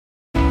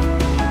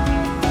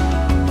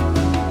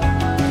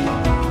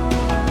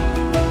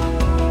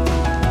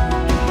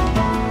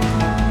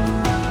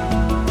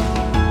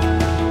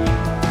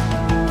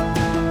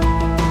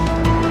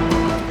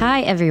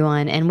Hi,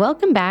 everyone, and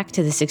welcome back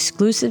to this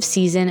exclusive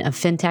season of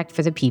FinTech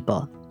for the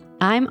People.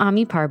 I'm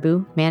Ami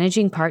Parbu,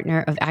 Managing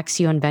Partner of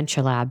Axion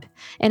Venture Lab,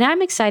 and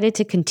I'm excited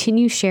to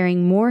continue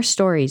sharing more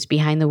stories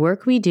behind the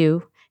work we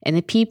do and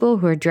the people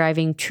who are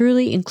driving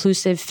truly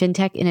inclusive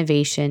FinTech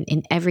innovation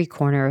in every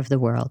corner of the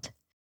world.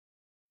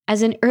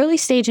 As an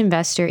early-stage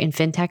investor in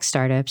FinTech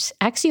startups,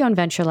 Axion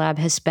Venture Lab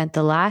has spent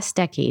the last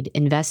decade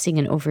investing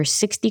in over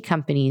 60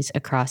 companies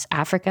across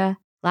Africa,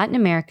 Latin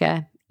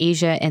America,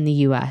 Asia, and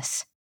the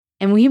US.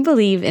 And we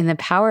believe in the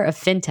power of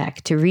FinTech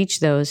to reach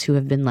those who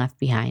have been left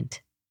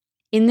behind.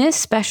 In this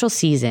special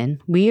season,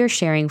 we are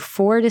sharing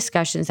 4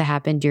 discussions that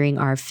happened during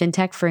our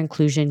FinTech for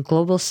Inclusion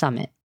Global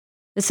Summit.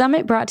 The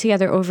summit brought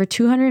together over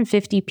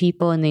 250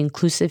 people in the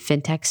inclusive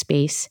FinTech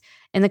space,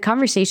 and the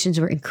conversations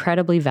were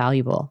incredibly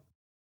valuable.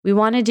 We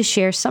wanted to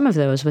share some of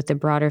those with the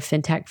broader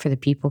FinTech for the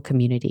People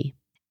community.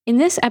 In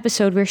this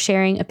episode, we're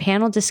sharing a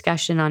panel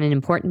discussion on an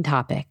important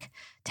topic,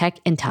 tech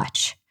and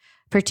touch,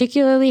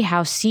 particularly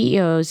how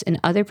CEOs and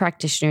other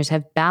practitioners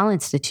have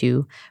balanced the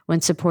two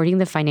when supporting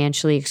the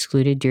financially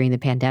excluded during the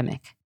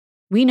pandemic.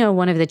 We know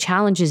one of the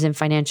challenges in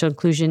financial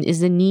inclusion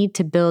is the need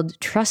to build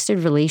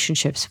trusted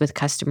relationships with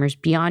customers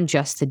beyond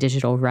just the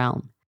digital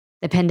realm.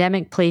 The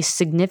pandemic placed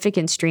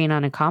significant strain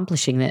on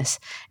accomplishing this,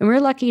 and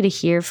we're lucky to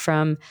hear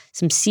from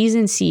some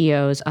seasoned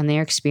CEOs on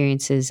their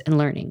experiences and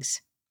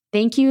learnings.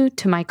 Thank you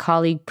to my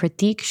colleague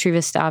Pratik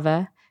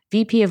Srivastava,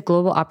 VP of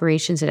Global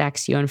Operations at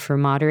Axion, for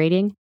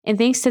moderating, and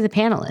thanks to the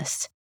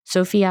panelists,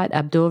 Sofiat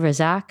Abdul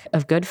Razak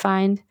of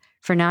GoodFind,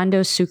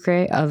 Fernando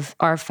Sucre of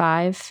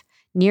R5,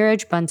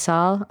 Neeraj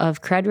Bansal of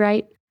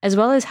CredRight, as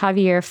well as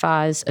Javier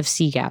Faz of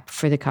CGAP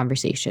for the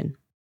conversation.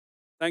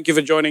 Thank you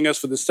for joining us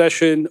for this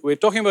session. We're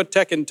talking about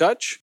tech and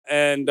touch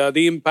and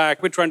the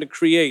impact we're trying to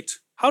create.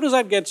 How does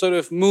that get sort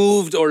of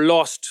moved or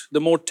lost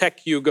the more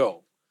tech you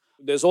go?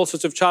 There's all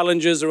sorts of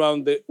challenges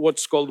around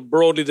what's called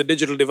broadly the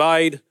digital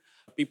divide.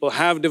 People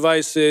have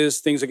devices,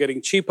 things are getting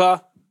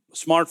cheaper.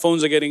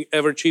 Smartphones are getting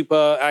ever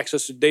cheaper.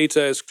 Access to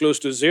data is close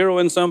to zero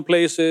in some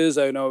places.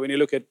 I know when you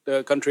look at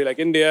a country like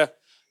India,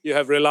 you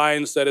have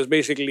Reliance that is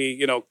basically,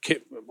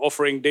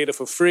 offering data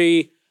for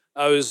free.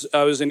 I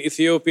was in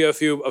Ethiopia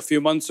a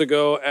few months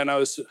ago, and I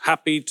was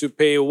happy to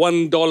pay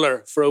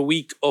 $1 for a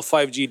week of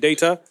 5G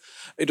data.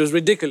 It was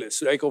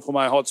ridiculous, right, for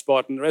my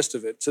hotspot and the rest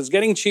of it. So it's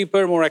getting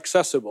cheaper, more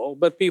accessible,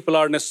 but people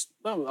are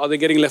they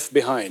getting left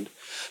behind?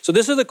 So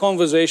this is the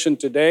conversation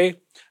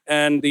today,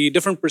 and the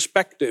different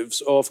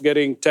perspectives of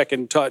getting tech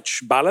and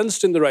touch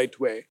balanced in the right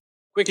way.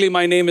 Quickly,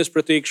 my name is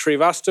Pratik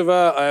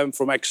Srivastava. I am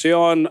from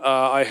Axion.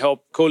 I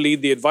help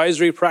co-lead the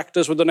advisory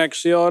practice within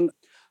Axion.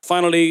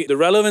 Finally, the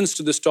relevance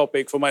to this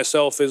topic for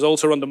myself is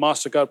also run the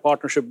MasterCard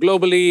partnership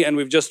globally, and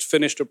we've just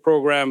finished a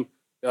program,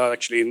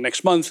 actually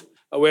next month,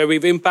 where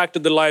we've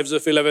impacted the lives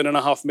of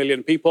 11.5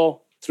 million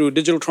people through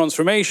digital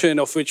transformation,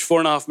 of which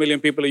 4.5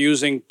 million people are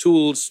using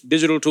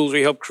digital tools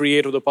we helped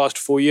create over the past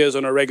 4 years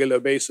on a regular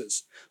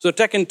basis. So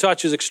tech and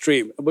touch is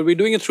extreme, but we're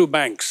doing it through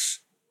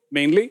banks,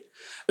 mainly,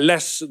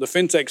 less the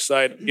fintech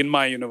side in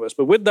my universe.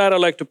 But with that, I'd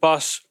like to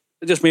pass,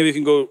 just maybe you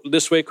can go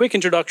this way, quick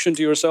introduction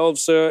to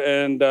yourselves, sir,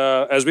 and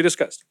as we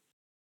discussed.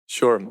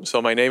 Sure.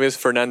 So my name is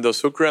Fernando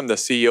Sucre. I'm the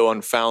CEO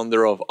and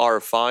founder of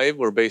R5.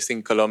 We're based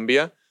in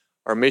Colombia.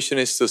 Our mission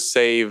is to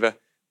save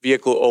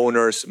vehicle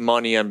owners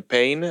money and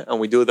pain, and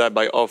we do that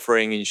by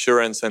offering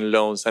insurance and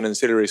loans and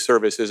ancillary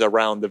services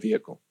around the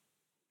vehicle.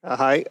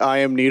 Hi, I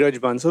am Neeraj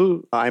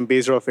Bansal. I'm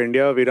based out of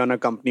India. We run a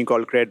company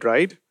called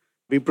CredRight.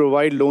 We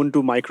provide loan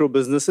to micro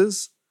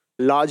businesses,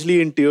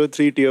 largely in Tier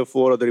 3, Tier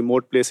 4, or the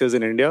remote places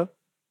in India.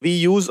 We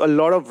use a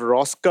lot of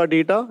ROSCA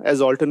data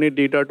as alternate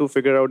data to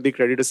figure out the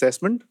credit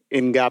assessment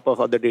in gap of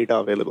other data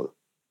available.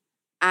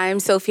 I'm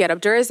Sofiat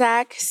Abdul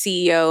Razak,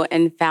 CEO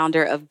and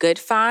founder of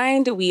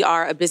GoodFind. We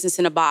are a business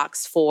in a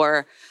box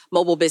for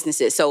mobile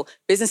businesses. So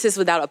businesses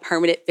without a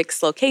permanent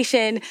fixed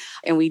location.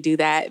 And we do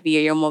that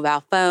via your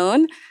mobile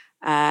phone.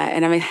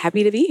 And I'm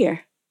happy to be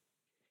here.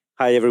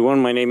 Hi, everyone.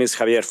 My name is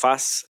Javier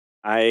Faz.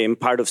 I am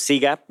part of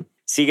CGAP.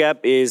 CGAP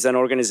is an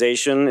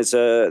organization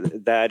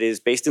that is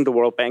based in the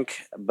World Bank,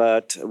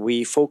 but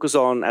we focus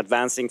on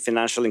advancing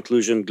financial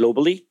inclusion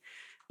globally.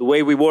 The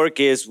way we work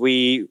is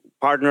we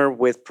partner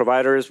with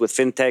providers, with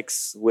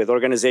fintechs, with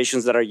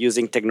organizations that are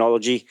using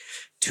technology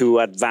to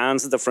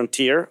advance the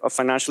frontier of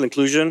financial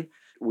inclusion.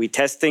 We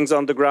test things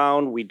on the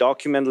ground, we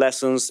document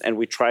lessons, and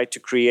we try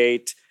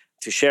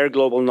to share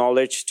global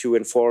knowledge to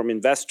inform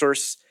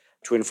investors,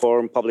 to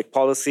inform public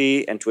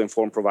policy, and to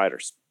inform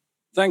providers.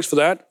 Thanks for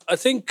that. I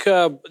think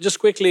just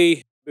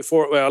quickly,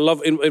 I'd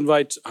love to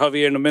invite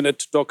Javier in a minute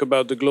to talk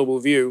about the global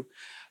view.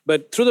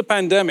 But through the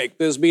pandemic,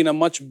 there's been a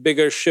much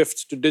bigger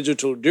shift to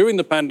digital. During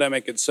the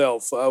pandemic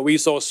itself, we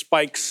saw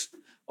spikes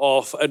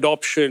of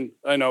adoption,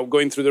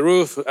 going through the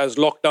roof as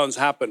lockdowns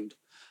happened.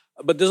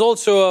 But there's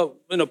also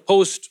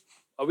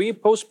are we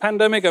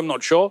post-pandemic? I'm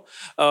not sure.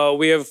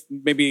 We have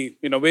maybe,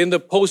 we're in the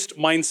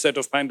post-mindset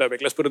of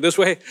pandemic, let's put it this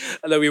way,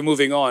 and then we're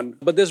moving on.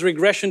 But there's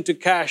regression to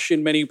cash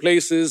in many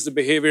places. The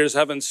behaviors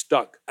haven't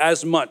stuck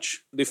as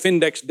much. The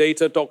Findex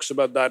data talks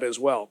about that as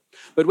well.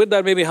 But with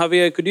that, maybe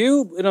Javier, could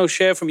you,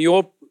 share from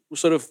your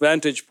sort of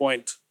vantage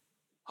point,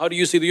 how do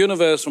you see the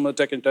universe from a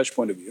Tech in Touch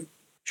point of view?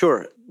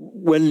 Sure.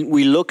 When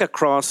we look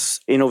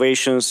across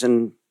innovations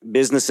and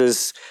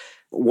businesses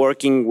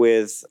working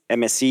with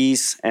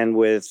MSCs and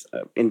with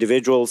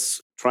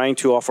individuals trying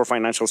to offer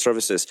financial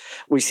services,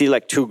 we see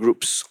like two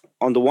groups.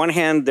 On the one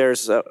hand,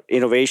 there's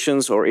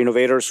innovations or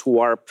innovators who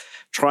are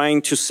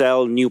trying to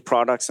sell new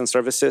products and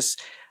services.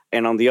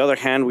 And on the other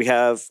hand, we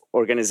have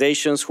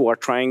organizations who are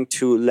trying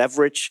to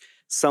leverage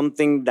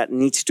something that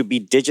needs to be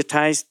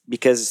digitized,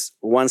 because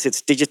once it's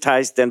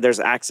digitized, then there's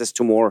access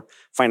to more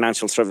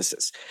financial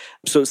services.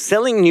 So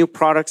selling new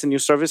products and new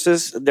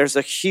services, there's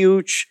a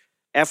huge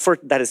effort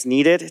that is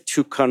needed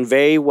to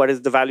convey what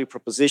is the value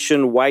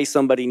proposition, why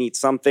somebody needs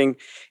something.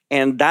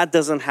 And that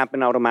doesn't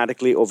happen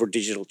automatically over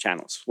digital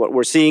channels. What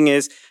we're seeing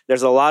is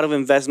there's a lot of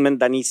investment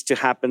that needs to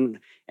happen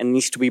and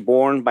needs to be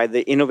borne by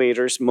the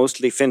innovators,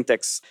 mostly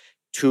fintechs,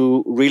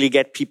 to really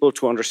get people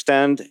to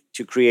understand,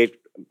 to create,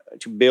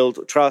 to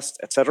build trust,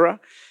 etc.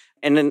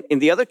 And then in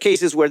the other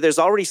cases where there's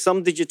already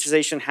some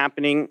digitization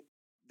happening,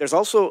 there's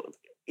also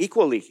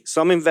equally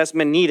some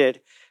investment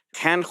needed,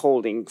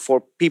 hand-holding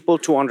for people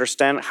to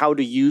understand how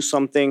to use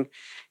something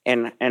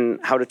and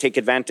how to take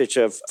advantage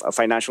of a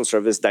financial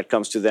service that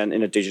comes to them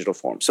in a digital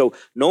form. So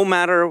no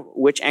matter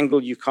which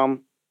angle you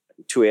come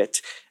to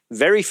it,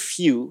 very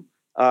few,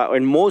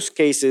 in most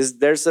cases,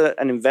 there's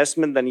an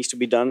investment that needs to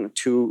be done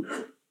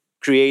to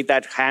create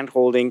that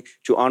hand-holding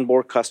to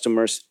onboard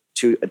customers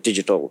to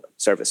digital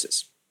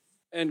services.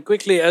 And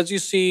quickly, as you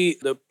see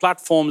the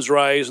platforms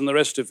rise and the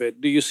rest of it,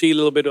 do you see a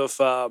little bit of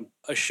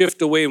a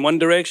shift away in one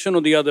direction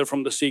or the other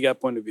from the CGAP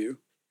point of view?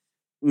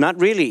 Not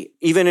really.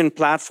 Even in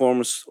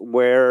platforms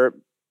where,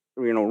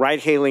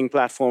 ride-hailing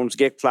platforms,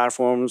 gig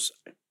platforms,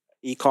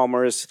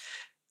 e-commerce,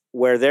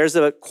 where there's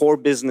a core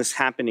business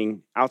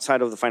happening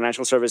outside of the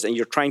financial service and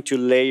you're trying to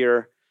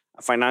layer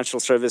a financial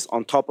service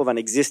on top of an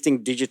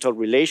existing digital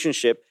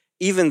relationship,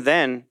 even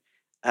then,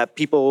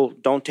 people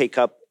don't take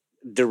up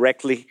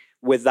directly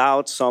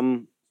without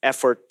some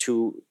effort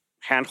to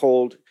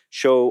handhold,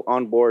 show,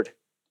 onboard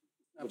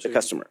the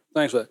customer.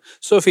 Thanks for that.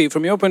 Sophie,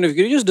 from your point of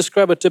view, could you just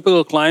describe a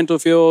typical client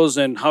of yours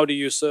and how do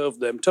you serve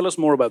them? Tell us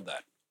more about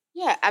that.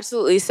 Yeah,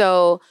 absolutely.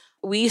 So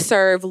we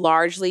serve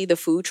largely the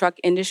food truck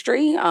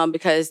industry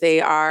because they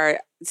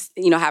are,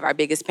 have our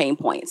biggest pain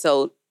point.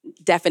 So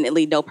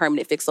definitely no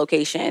permanent fixed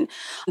location.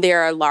 They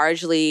are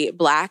largely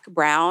Black,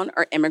 brown,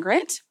 or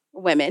immigrant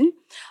women,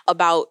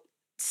 about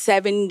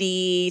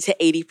 70 to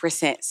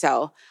 80%.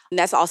 So and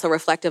that's also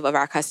reflective of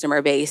our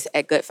customer base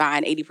at Good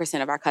Find.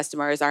 80% of our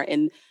customers are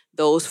in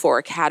those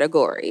four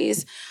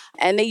categories.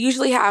 And they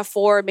usually have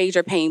four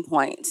major pain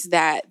points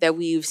that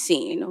we've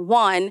seen.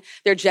 One,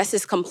 they're just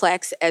as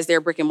complex as their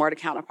brick and mortar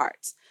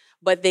counterparts,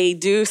 but they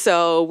do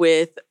so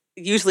with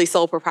usually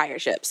sole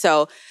proprietorship.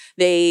 So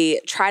they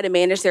try to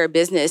manage their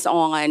business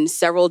on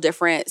several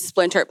different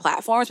splintered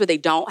platforms, but they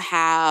don't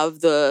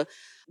have the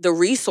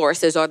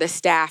resources or the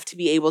staff to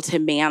be able to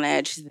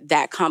manage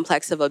that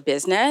complex of a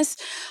business.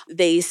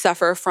 They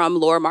suffer from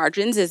lower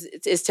margins,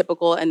 is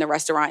typical in the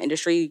restaurant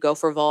industry. You go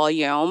for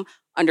volume,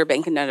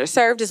 underbanked and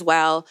underserved as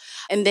well,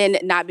 and then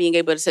not being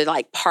able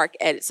to park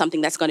at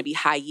something that's going to be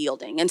high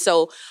yielding. And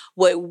so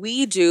what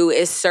we do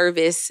is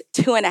service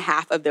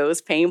 2.5 of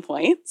those pain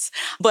points,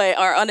 but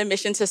are on a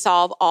mission to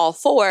solve all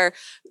four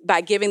by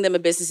giving them a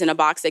business in a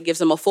box that gives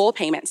them a full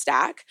payment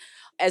stack,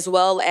 as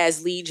well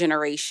as lead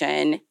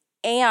generation.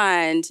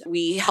 And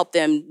we help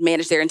them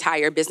manage their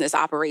entire business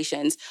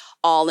operations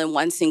all in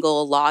one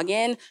single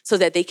login so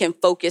that they can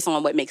focus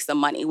on what makes them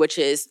money, which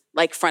is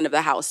like front of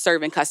the house,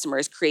 serving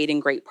customers, creating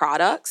great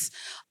products.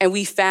 And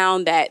we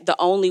found that the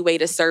only way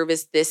to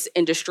service this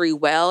industry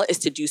well is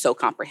to do so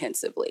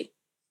comprehensively.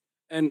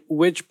 And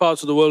which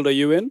parts of the world are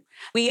you in?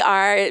 We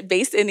are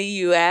based in the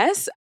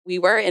U.S. We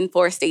were in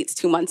 4 states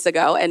 2 months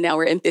ago, and now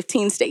we're in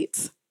 15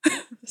 states.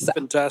 So,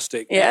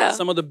 fantastic. Yeah.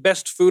 Some of the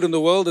best food in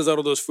the world is out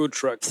of those food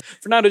trucks.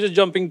 Fernando, just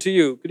jumping to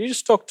you. Could you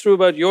just talk through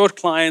about your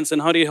clients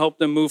and how do you help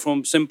them move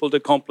from simple to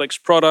complex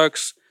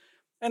products?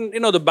 And,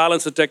 the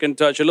balance of Tech in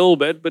Touch a little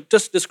bit, but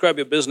just describe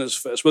your business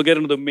first. We'll get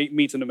into the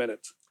meat in a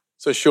minute.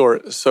 So sure.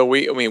 So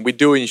we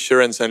do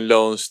insurance and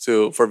loans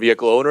for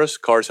vehicle owners,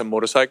 cars and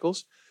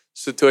motorcycles.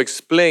 So to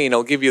explain,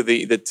 I'll give you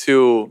the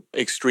two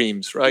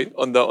extremes, right?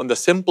 On the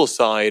simple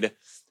side,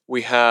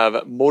 we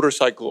have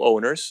motorcycle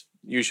owners,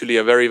 usually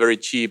a very, very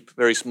cheap,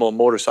 very small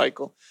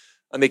motorcycle.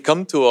 And they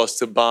come to us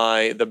to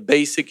buy the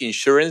basic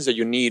insurance that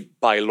you need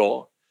by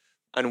law.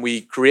 And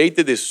we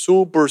created this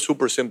super,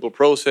 super simple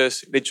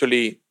process,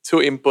 literally 2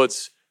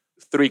 inputs,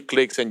 3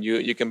 clicks, and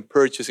you can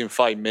purchase in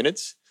 5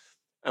 minutes.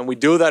 And we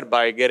do that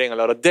by getting a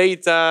lot of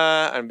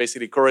data and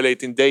basically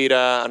correlating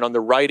data and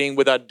underwriting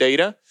with that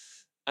data.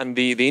 And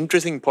the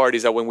interesting part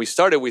is that when we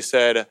started, we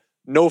said,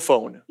 no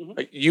phone. Mm-hmm.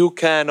 Like, you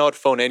cannot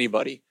phone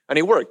anybody. And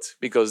it worked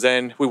because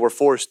then we were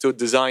forced to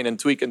design and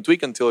tweak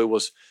until it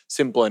was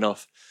simple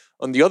enough.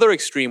 On the other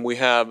extreme, we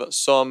have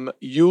some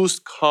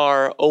used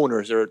car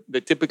owners.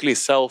 They're typically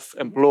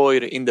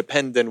self-employed,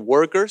 independent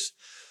workers.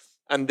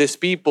 And these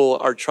people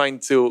are trying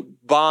to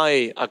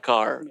buy a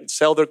car,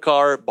 sell their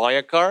car, buy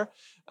a car.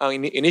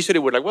 Initially,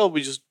 we're like, well,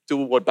 we just do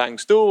what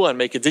banks do and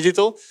make it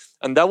digital.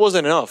 And that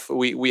wasn't enough.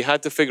 We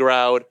had to figure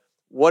out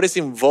what is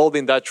involved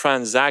in that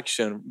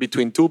transaction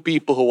between two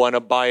people who want to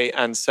buy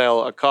and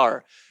sell a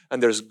car.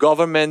 And there's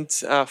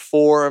government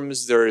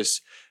forms,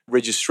 there's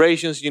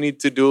registrations you need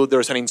to do,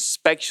 there's an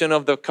inspection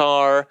of the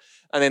car.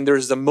 And then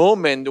there's the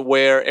moment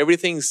where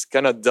everything's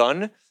kind of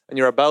done and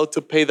you're about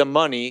to pay the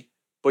money,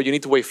 but you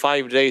need to wait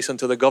 5 days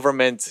until the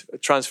government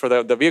transfer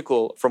the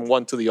vehicle from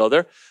one to the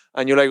other.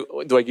 And you're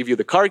like, do I give you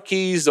the car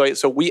keys?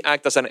 So we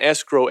act as an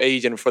escrow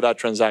agent for that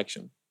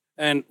transaction.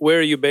 And where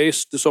are you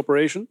based, this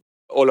operation?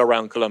 All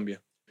around Colombia.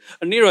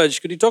 And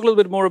Neeraj, could you talk a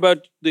little bit more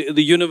about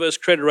the universe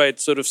CreditRight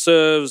sort of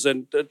serves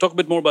and talk a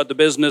bit more about the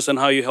business and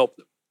how you help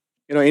them?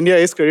 India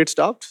is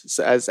credit-starved,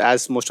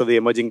 as most of the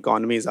emerging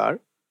economies are.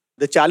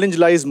 The challenge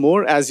lies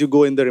more as you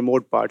go in the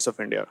remote parts of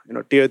India.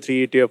 Tier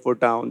 3, Tier 4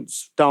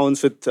 towns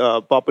with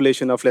a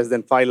population of less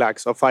than 5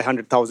 lakhs or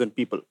 500,000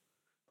 people.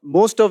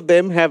 Most of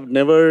them have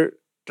never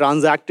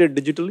transacted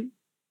digitally.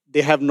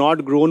 They have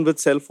not grown with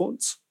cell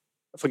phones,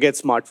 forget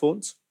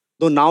smartphones.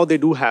 Though now they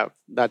do have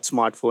that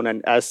smartphone.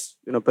 And as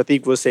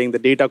Prateek was saying, the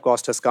data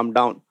cost has come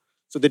down.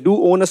 So they do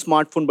own a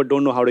smartphone but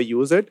don't know how to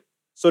use it.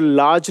 So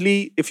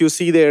largely, if you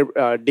see their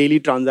daily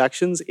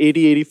transactions,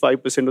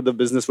 80-85% of the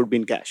business would be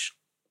in cash.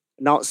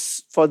 Now,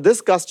 for this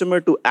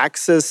customer to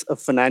access a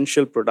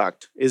financial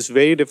product is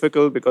very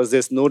difficult because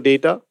there's no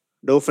data,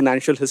 no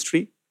financial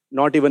history,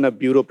 not even a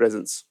bureau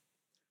presence.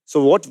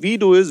 So what we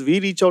do is we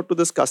reach out to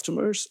these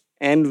customers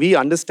and we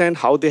understand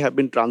how they have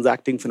been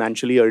transacting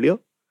financially earlier.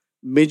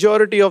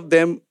 Majority of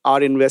them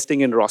are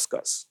investing in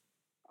Roscas.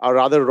 Or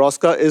rather,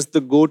 Rosca is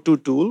the go-to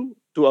tool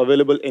to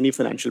available any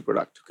financial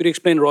product. Could you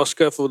explain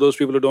Rosca for those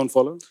people who don't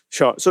follow?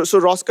 Sure. So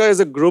Rosca is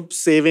a group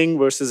saving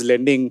versus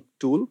lending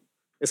tool.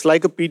 It's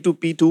like a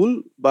P2P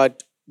tool,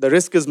 but the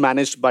risk is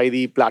managed by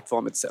the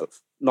platform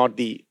itself, not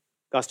the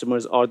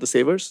customers or the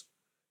savers.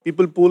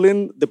 People pull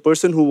in, the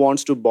person who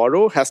wants to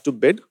borrow has to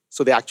bid,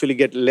 so they actually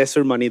get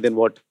lesser money than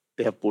what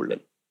they have pulled in.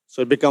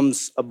 So it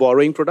becomes a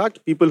borrowing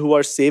product. People who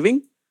are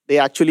saving, they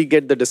actually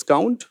get the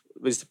discount,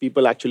 which the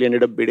people actually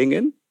ended up bidding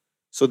in.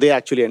 So they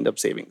actually end up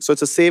saving. So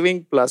it's a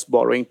saving plus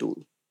borrowing tool.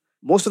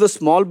 Most of the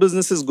small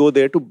businesses go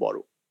there to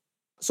borrow.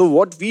 So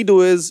what we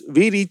do is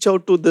we reach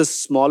out to the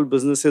small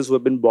businesses who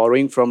have been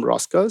borrowing from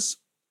Roscas.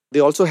 They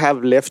also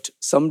have left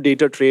some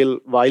data trail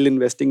while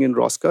investing in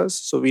Roscas.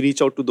 So we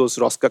reach out to those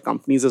Rosca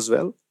companies as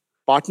well,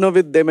 partner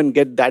with them and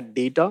get that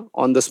data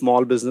on the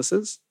small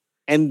businesses.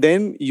 And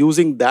then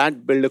using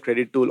that, build a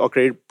credit tool or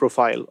credit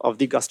profile of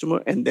the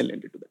customer and then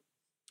lend it to them.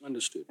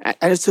 Understood.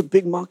 And it's a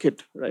big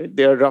market, right?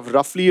 There are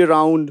roughly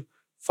around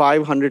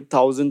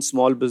 500,000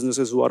 small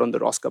businesses who are on the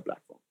Rosca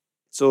platform.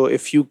 So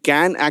if you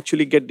can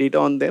actually get data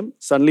on them,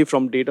 suddenly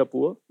from data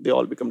poor, they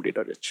all become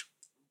data rich.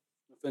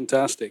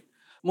 Fantastic.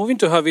 Moving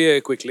to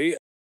Javier quickly,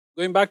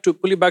 pull you back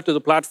to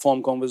the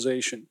platform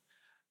conversation.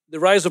 The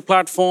rise of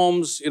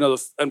platforms,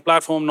 and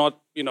platform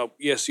not,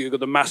 yes, you've got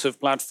the massive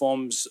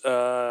platforms,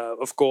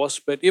 of course,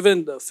 but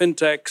even the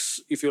fintechs,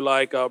 if you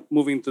like, are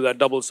moving to that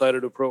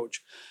double-sided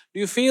approach. Do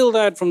you feel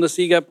that from the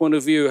CGAP point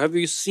of view, have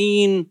you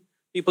seen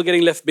people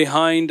getting left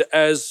behind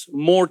as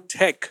more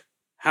tech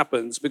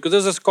happens? Because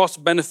there's this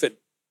cost-benefit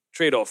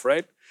trade-off,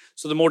 right?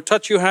 So the more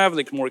touch you have,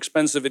 the more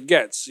expensive it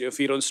gets. Your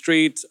feet on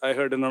street, I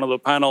heard in another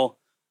panel,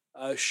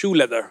 shoe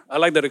leather. I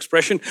like that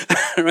expression,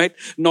 right?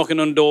 Knocking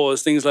on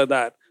doors, things like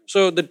that.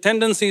 So the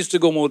tendency is to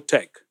go more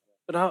tech.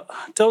 But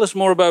tell us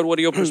more about what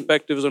are your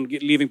perspectives on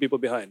leaving people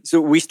behind. So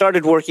we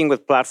started working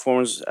with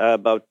platforms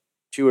about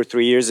 2 or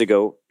 3 years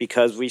ago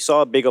because we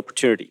saw a big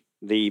opportunity.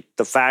 The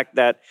fact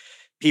that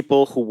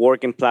people who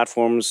work in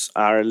platforms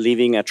are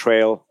leaving a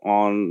trail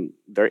on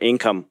their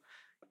income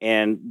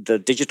and the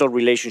digital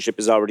relationship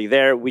is already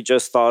there. We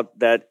just thought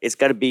that it's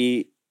got to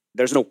be,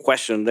 there's no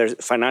question, there's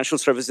financial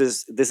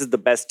services, this is the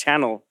best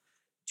channel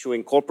to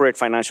incorporate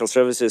financial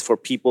services for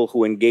people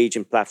who engage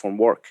in platform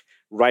work,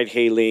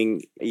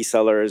 ride-hailing,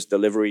 e-sellers,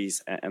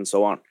 deliveries, and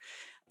so on.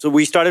 So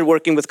we started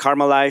working with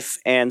Karma Life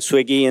and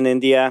Swiggy in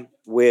India,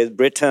 with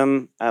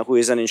Britam, who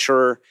is an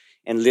insurer,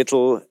 and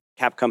Little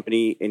cab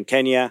company in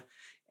Kenya,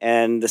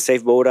 and the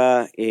Safe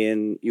Boda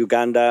in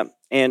Uganda.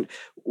 And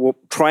we're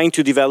trying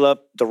to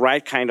develop the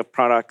right kind of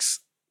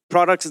products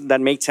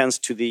that make sense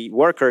to the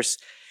workers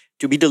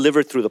to be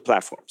delivered through the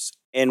platforms.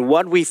 And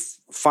what we've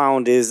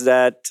found is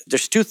that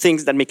there's 2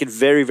 things that make it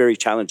very, very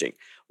challenging.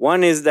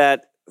 One is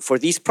that for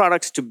these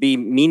products to be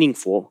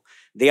meaningful,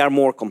 they are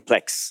more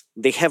complex.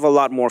 They have a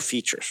lot more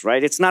features,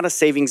 right? It's not a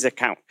savings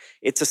account.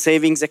 It's a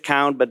savings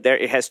account, but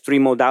it has 3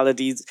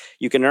 modalities.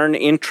 You can earn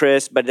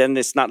interest, but then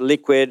it's not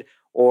liquid.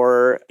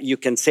 Or you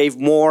can save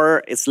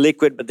more, it's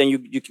liquid, but then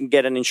you can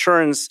get an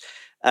insurance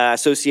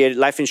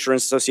life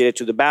insurance associated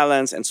to the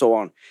balance, and so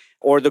on.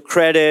 Or the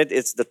credit,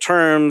 it's the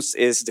terms,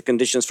 it's the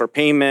conditions for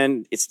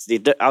payment, it's the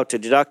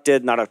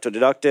auto-deducted, not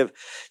auto-deductive.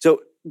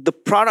 So the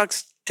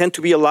products tend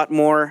to be a lot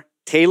more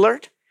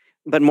tailored,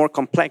 but more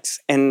complex.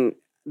 And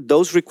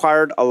those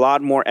required a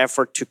lot more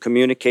effort to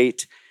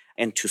communicate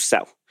and to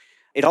sell.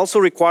 It also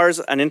requires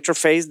an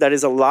interface that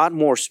is a lot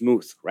more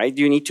smooth, right?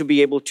 You need to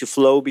be able to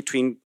flow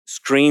between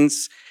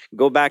screens,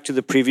 go back to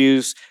the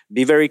previews,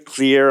 be very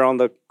clear on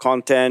the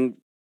content.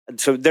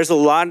 So there's a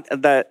lot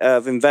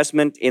of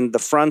investment in the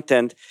front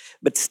end,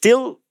 but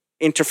still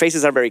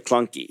interfaces are very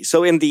clunky.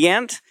 So in the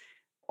end,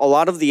 a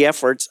lot of the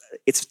efforts,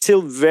 it's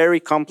still very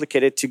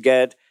complicated to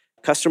get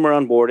customer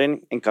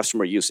onboarding and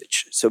customer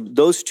usage. So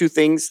those two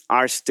things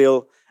are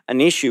still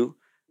an issue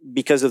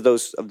because of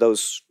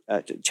those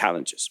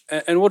challenges.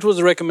 And what was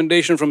the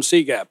recommendation from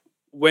CGAP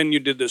when you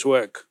did this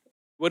work?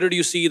 What did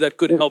you see that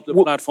could help the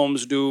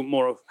platforms do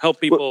more,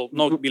 help people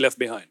not be left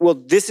behind? Well,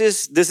 this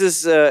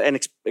is an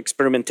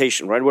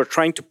experimentation, right? We're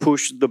trying to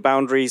push the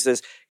boundaries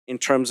in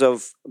terms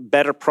of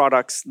better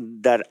products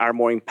that are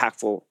more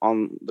impactful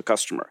on the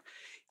customer.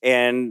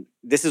 And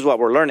this is what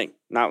we're learning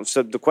now.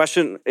 So the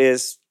question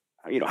is,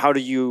 how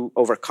do you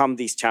overcome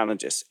these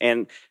challenges?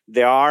 And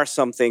there are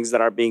some things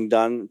that are being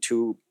done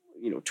to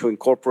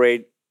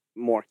incorporate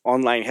more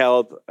online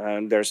help.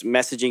 There's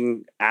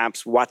messaging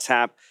apps,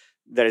 WhatsApp,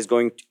 that is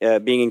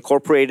being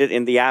incorporated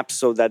in the app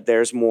so that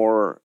there's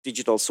more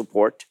digital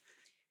support.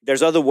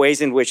 There's other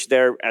ways in which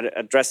they're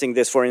addressing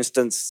this, for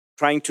instance,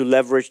 trying to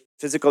leverage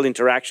physical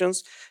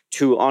interactions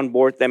to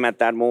onboard them at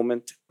that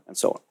moment, and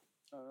so on.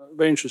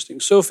 Very interesting.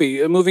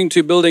 Sophie, moving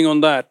to building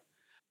on that,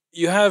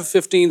 you have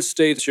 15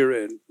 states you're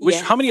in.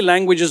 How many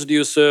languages do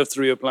you serve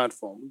through your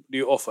platform? Do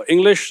you offer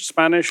English,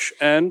 Spanish,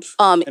 and?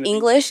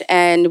 English,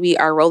 and we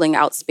are rolling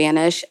out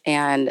Spanish,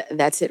 and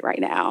that's it right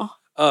now.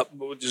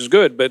 Which is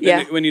good, but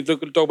when you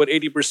talk about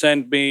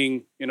 80%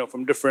 being,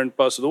 from different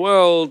parts of the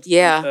world,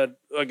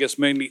 I guess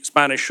mainly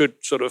Spanish should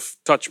sort of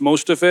touch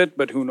most of it,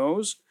 but who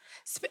knows?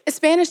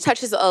 Spanish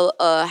touches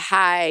a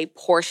high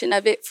portion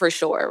of it for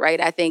sure, right?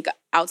 I think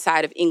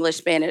outside of English,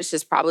 Spanish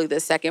is probably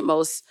the second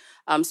most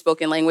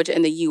spoken language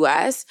in the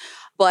U.S.,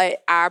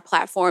 but our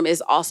platform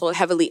is also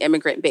heavily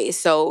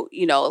immigrant-based. So,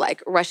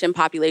 like Russian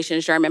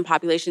populations, German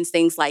populations,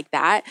 things like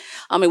that.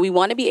 And we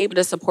want to be able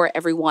to support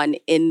everyone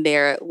in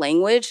their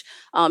language,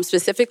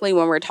 specifically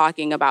when we're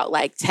talking about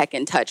like tech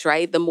and touch,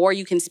 right? The more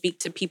you can speak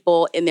to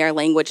people in their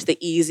language, the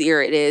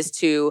easier it is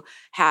to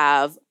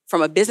have,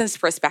 from a business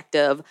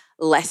perspective,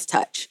 less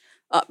touch.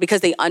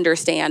 Because they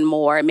understand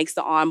more. It makes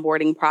the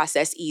onboarding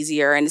process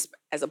easier. And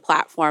as a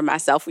platform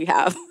myself, we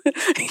have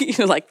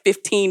like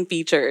 15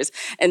 features.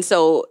 And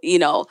so,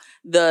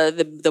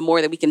 the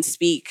more that we can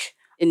speak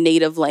in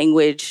native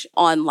language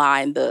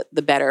online, the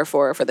better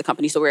for the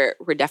company. So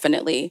we're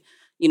definitely,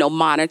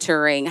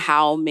 monitoring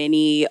how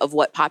many of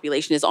what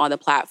population is on the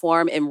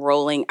platform and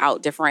rolling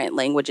out different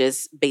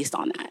languages based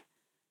on that.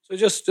 So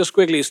just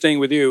quickly staying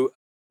with you,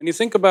 when you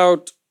think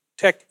about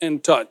tech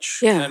and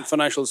touch and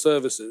financial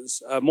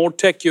services, more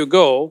tech you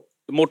go,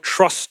 the more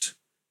trust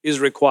is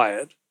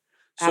required.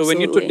 So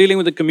Absolutely. when you're dealing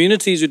with the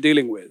communities you're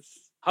dealing with,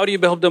 how do you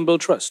help them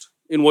build trust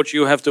in what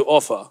you have to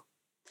offer?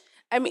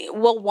 I mean,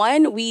 well,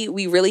 one,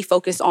 we really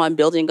focus on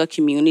building a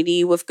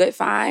community with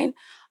GoodFind.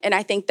 And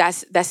I think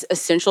that's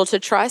essential to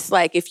trust.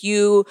 Like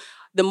the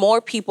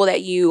more people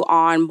that you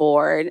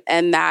onboard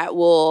and that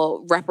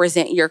will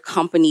represent your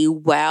company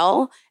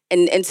well,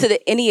 and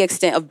to any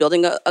extent of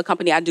building a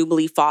company, I do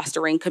believe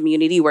fostering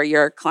community where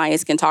your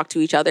clients can talk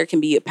to each other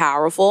can be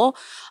powerful.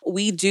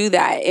 We do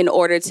that in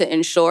order to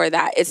ensure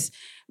that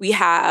we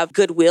have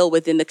goodwill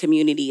within the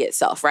community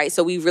itself, right?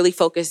 So we really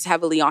focus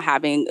heavily on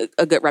having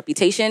a good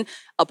reputation.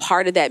 A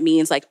part of that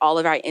means like all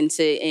of our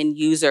end-to-end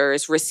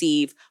users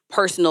receive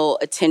personal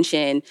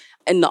attention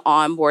in the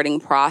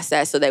onboarding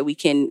process so that we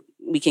can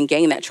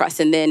gain that trust.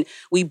 And then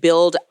we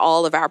build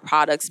all of our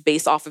products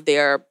based off of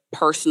their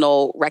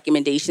personal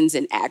recommendations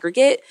in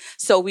aggregate.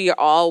 So we are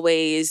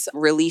always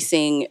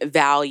releasing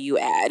value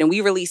add. And we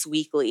release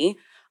weekly,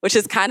 which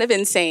is kind of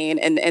insane.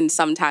 And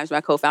sometimes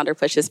my co-founder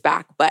pushes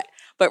back. But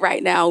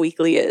right now,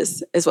 weekly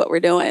is what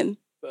we're doing.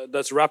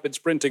 That's rapid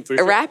sprinting for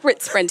sure.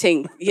 Rapid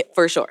sprinting,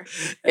 for sure.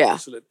 Yeah.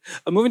 Excellent.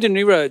 Moving to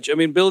Neeraj, I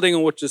mean, building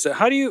on what you said,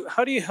 how do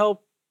you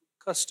help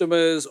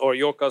customers or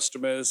your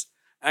customers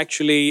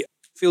actually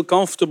feel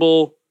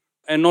comfortable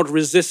and not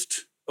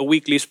resist a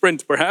weekly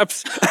sprint,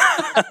 perhaps?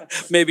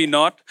 Maybe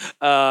not.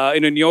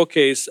 In your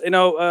case,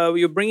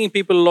 you're bringing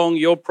people along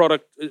your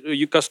product,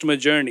 your customer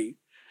journey.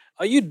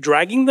 Are you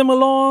dragging them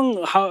along?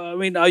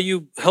 Are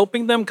you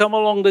helping them come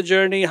along the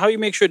journey? How do you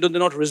make sure that they're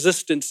not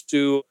resistant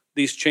to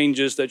these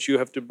changes that you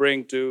have to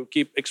bring to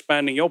keep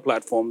expanding your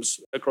platforms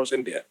across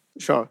India?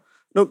 Sure.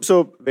 No,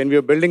 so when we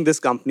were building this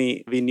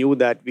company, we knew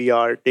that we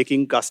are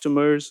taking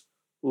customers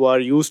who are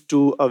used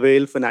to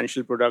avail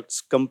financial products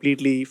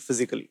completely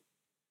physically,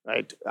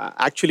 right?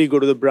 Actually go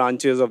to the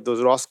branches of those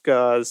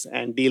Roscas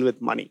and deal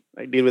with money,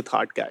 right? Deal with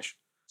hard cash.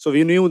 So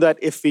we knew that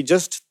if we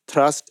just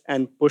thrust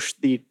and push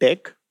the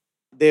tech,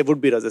 there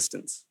would be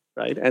resistance,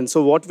 right? And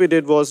so what we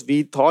did was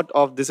we thought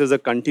of this as a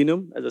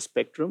continuum, as a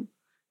spectrum,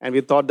 and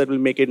we thought that we'll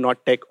make it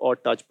not tech or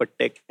touch, but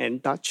tech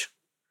and touch.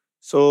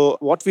 So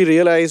what we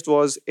realized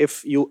was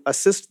if you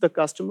assist the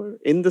customer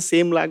in the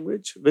same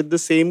language with the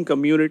same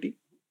community,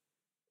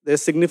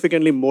 there's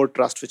significantly more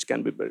trust which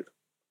can be built.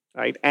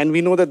 right? And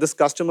we know that this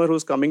customer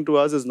who's coming to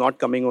us is not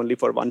coming only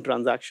for one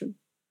transaction,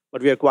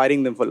 but we're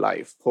acquiring them for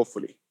life,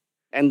 hopefully.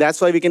 And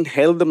that's why we can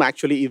help them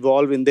actually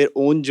evolve in their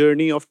own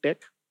journey of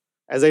tech.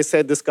 As I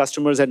said, these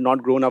customers had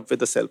not grown up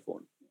with a cell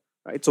phone,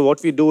 right? So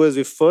what we do is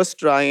we first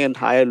try and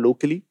hire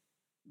locally,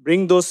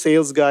 bring those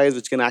sales guys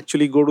which can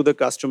actually go to the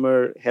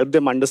customer, help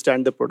them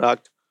understand the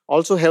product,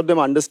 also help them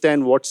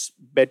understand what's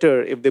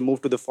better if they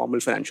move to the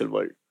formal financial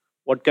world,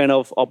 what kind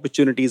of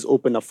opportunities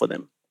open up for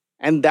them.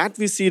 And that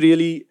we see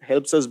really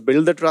helps us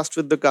build the trust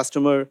with the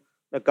customer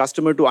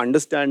to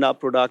understand our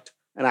product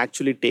and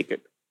actually take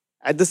it.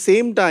 At the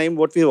same time,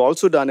 what we have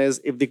also done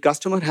is if the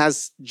customer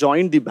has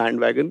joined the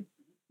bandwagon,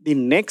 the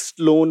next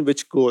loan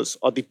which goes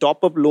or the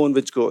top-up loan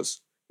which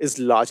goes is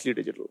largely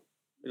digital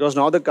because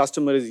now the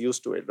customer is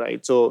used to it,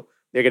 right? So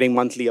they're getting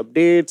monthly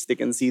updates. They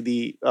can see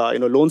the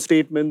loan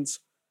statements.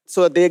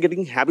 So they're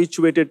getting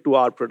habituated to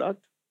our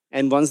product.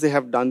 And once they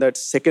have done that,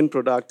 second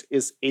product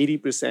is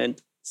 80%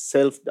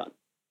 self-done.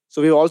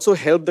 So we also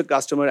help the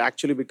customer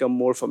actually become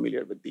more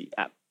familiar with the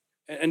app.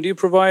 And do you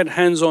provide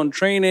hands-on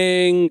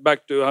training?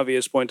 Back to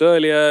Javier's point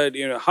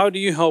earlier, how do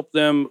you help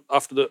them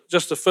after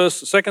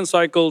second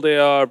cycle? They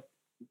are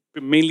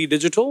mainly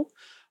digital,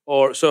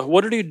 or so?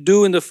 What did you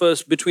do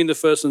between the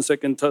first and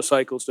second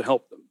cycles to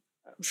help them?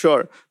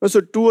 Sure. So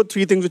 2 or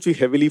 3 things which we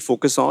heavily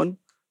focus on.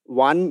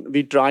 One,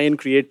 we try and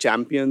create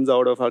champions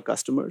out of our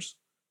customers.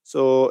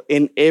 So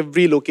in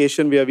every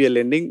location where we are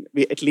lending,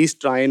 we at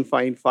least try and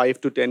find 5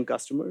 to 10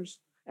 customers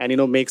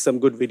and make some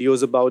good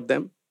videos about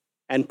them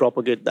and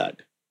propagate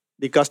that.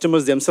 The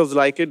customers themselves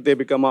like it. They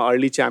become our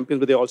early champions,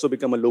 but they also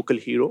become a local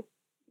hero,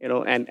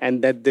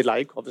 and that they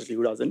like, obviously,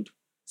 who doesn't?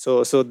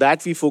 So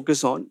that we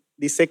focus on.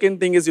 The second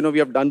thing is, we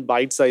have done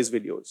bite-sized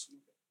videos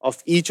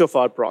of each of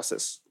our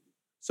process.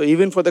 So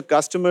even for the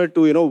customer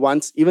to,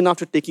 even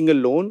after taking a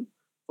loan,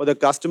 for the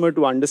customer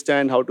to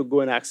understand how to go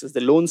and access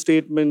the loan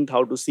statement,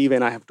 how to see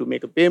when I have to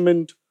make a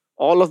payment,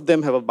 all of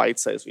them have a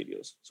bite-sized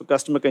videos. So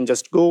customer can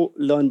just go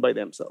learn by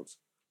themselves.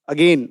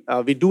 Again,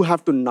 we do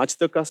have to nudge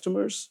the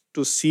customers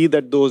to see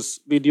that those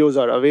videos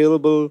are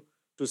available,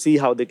 to see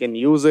how they can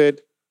use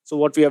it. So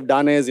what we have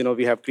done is,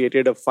 we have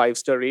created a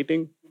 5-star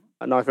rating.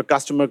 And now if a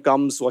customer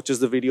comes, watches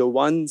the video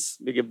once,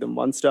 we give them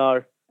 1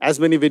 star. As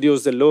many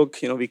videos they look,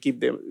 we keep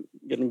them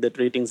getting the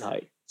ratings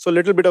high. So a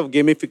little bit of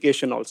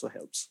gamification also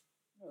helps.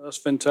 That's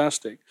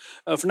fantastic.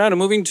 Fernando,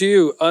 moving to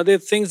you, are there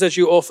things that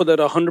you offer that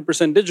are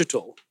 100%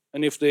 digital?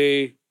 And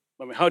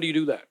how do you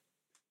do that?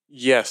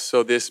 Yes,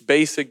 so this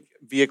basic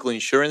vehicle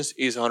insurance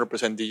is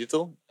 100%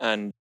 digital.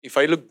 And if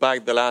I look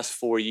back the last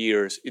 4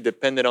 years, it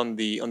depended on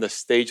the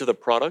stage of the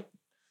product.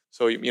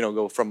 So,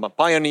 go from a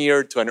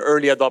pioneer to an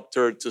early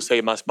adopter to,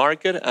 say, mass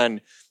market.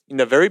 And in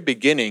the very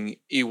beginning,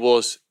 it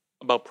was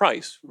about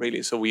price,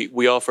 really. So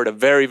we offered a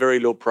very, very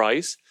low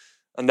price.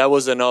 And that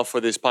was enough for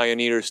these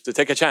pioneers to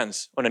take a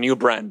chance on a new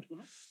brand.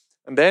 Mm-hmm.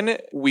 And then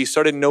we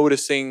started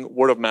noticing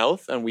word of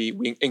mouth, and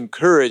we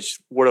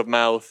encouraged word of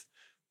mouth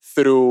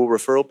through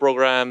referral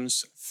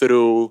programs,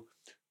 through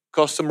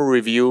customer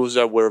reviews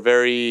that were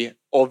very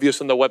obvious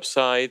on the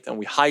website, and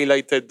we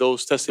highlighted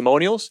those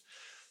testimonials.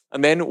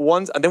 And then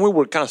we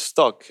were kind of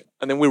stuck.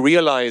 And then we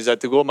realized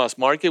that to go mass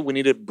market, we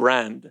needed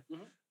brand.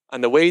 Mm-hmm.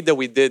 And the way that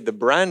we did the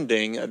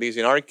branding, at least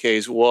in our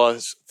case,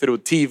 was through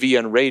TV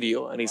and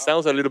radio. And it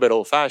sounds a little bit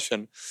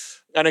old-fashioned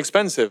and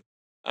expensive.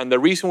 And the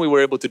reason we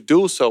were able to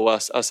do so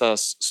as a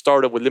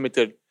startup with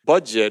limited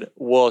budget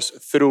was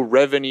through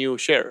revenue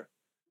share.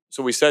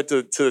 So we said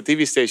to the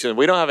TV station,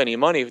 we don't have any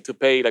money to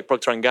pay like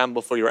Procter &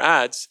 Gamble for your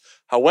ads.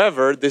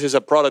 However, this is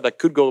a product that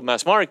could go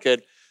mass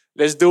market.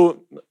 Let's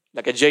do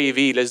like a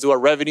JV. Let's do a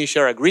revenue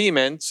share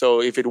agreement.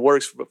 So if it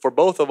works for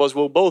both of us,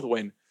 we'll both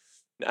win.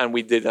 And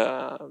we did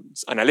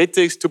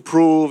analytics to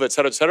prove, et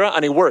cetera,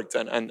 and it worked.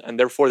 And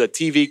therefore, the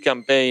TV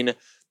campaign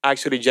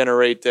actually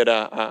generated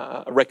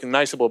a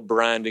recognizable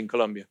brand in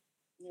Colombia.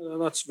 Yeah,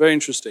 that's very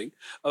interesting.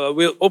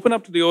 We'll open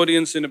up to the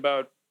audience in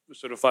about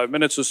sort of 5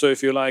 minutes or so,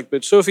 if you like.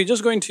 But Sophie,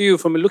 just going to you,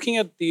 from looking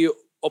at the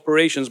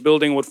operations,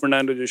 building what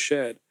Fernando just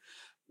shared,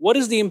 what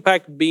has the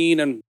impact been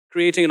in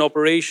creating an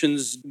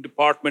operations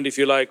department, if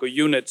you like, or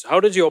unit?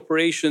 How did your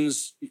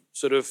operations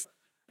sort of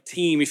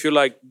team, if you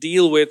like,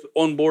 deal with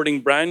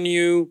onboarding brand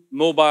new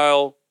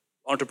mobile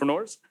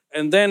entrepreneurs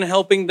and then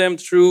helping them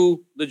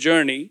through the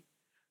journey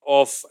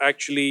of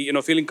actually,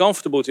 feeling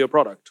comfortable with your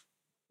product?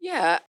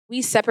 Yeah,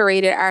 we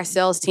separated our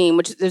sales team,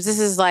 which this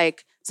is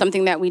like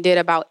something that we did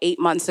about 8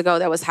 months ago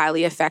that was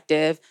highly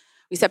effective.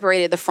 We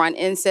separated the front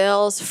end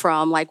sales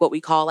from like what we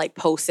call like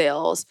post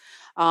sales,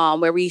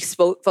 where we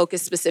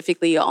focus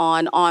specifically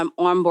on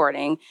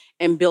onboarding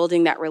and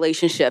building that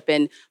relationship.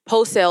 And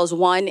post sales,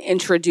 one,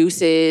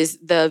 introduces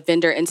the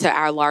vendor into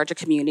our larger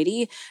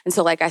community. And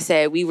so, like I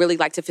said, we really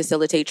like to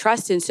facilitate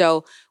trust. And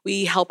so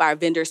we help our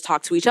vendors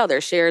talk to each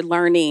other, share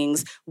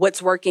learnings,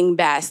 what's working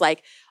best.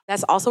 Like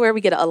that's also where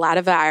we get a lot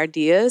of our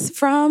ideas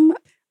from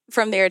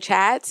their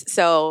chats.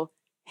 So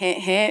hint,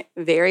 hint,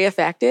 very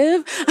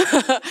effective.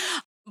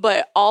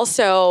 But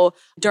also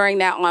during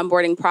that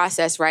onboarding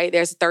process, right,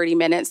 there's 30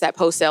 minutes that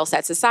post-sale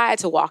sets aside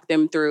to walk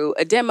them through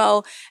a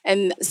demo.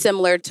 And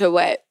similar to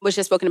what was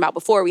just spoken about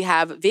before, we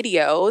have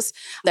videos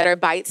that are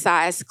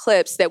bite-sized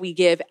clips that we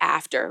give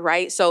after,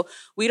 right? So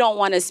we don't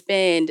want to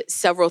spend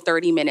several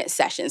 30-minute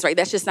sessions, right?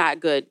 That's just not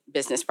good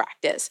business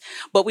practice.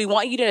 But we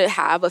want you to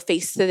have a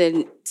face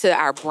to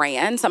our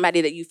brand,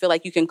 somebody that you feel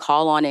like you can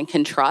call on and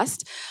can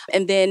trust.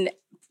 And then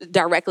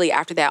directly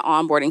after that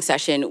onboarding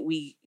session,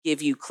 we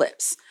give you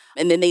clips.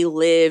 And then they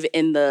live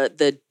in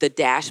the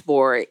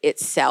dashboard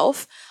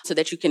itself so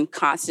that you can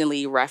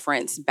constantly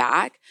reference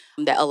back.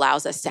 That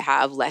allows us to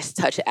have less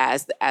touch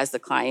as the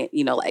client,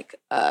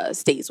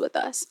 stays with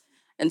us.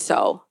 And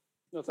so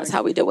that's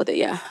how we deal with it,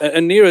 yeah.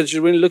 And Neeraj,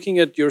 when looking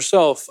at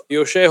yourself,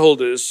 your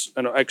shareholders,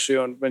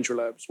 Axion Venture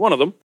Labs, one of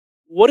them,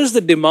 what is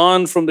the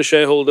demand from the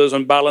shareholders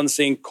on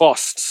balancing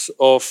costs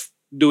of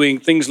doing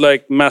things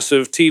like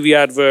massive TV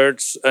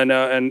adverts and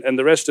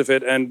the rest of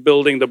it and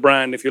building the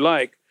brand, if you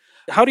like?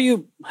 How do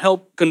you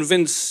help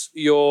convince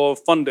your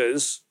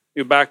funders,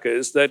 your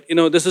backers, that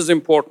this is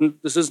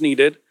important, this is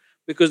needed,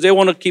 because they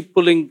want to keep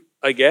pulling,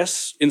 I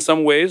guess, in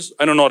some ways.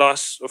 I know not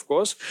us, of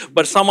course,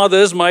 but some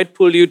others might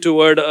pull you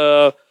toward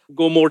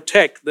go more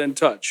tech than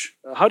touch.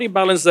 How do you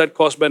balance that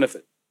cost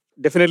benefit?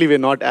 Definitely, we're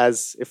not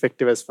as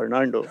effective as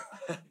Fernando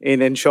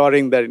in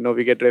ensuring that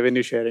we get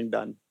revenue sharing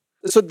done.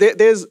 So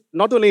there's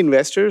not only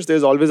investors,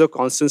 there's always a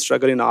constant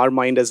struggle in our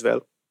mind as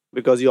well,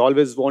 because you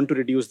always want to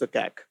reduce the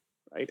CAC,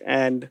 right?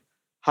 And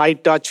high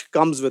touch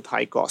comes with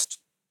high cost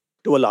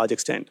to a large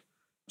extent.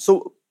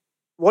 So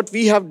what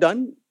we have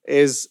done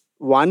is,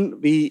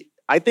 one,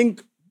 I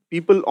think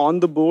people on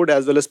the board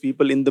as well as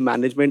people in the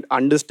management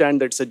understand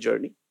that it's a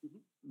journey.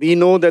 We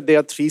know that there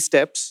are 3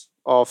 steps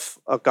of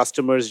a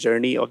customer's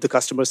journey, of the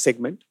customer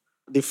segment.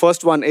 The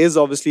first one is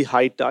obviously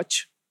high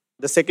touch.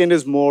 The second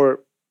is more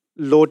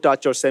low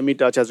touch or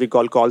semi-touch, as we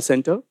call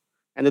center.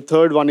 And the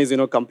third one is,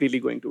 completely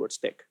going towards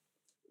tech.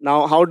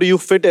 Now, how do you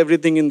fit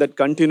everything in that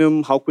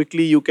continuum? How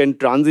quickly you can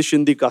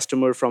transition the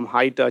customer from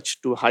high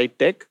touch to high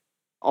tech?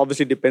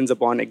 Obviously depends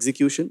upon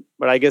execution.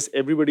 But I guess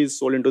everybody is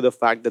sold into the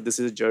fact that this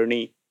is a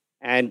journey.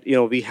 And,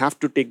 we have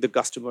to take the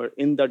customer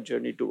in that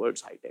journey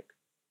towards high tech.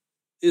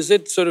 Is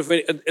it sort of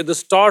at the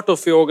start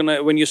of your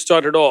when you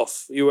started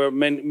off, you were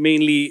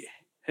mainly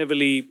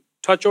heavily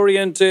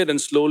touch-oriented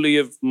and slowly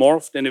have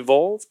morphed and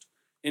evolved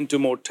into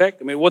more tech?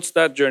 I mean, what's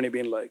that journey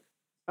been like?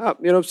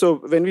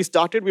 So when we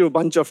started, we were a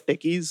bunch of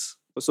techies,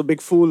 so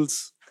big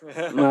fools,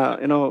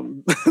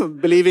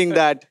 believing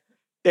that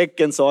tech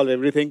can solve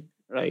everything,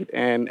 right?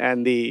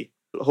 And the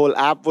whole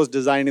app was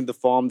designed in the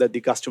form that the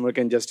customer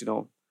can just,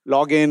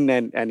 log in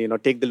and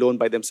take the loan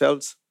by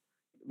themselves.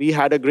 We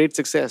had a great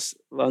success.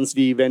 Once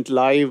we went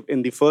live,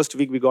 in the first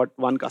week, we got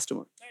 1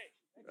 customer.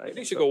 Right? At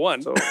least you got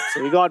one. So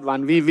we got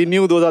one. We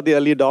knew those are the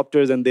early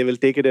adopters and they will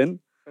take it in.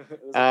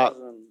 It's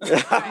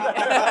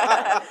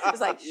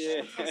like,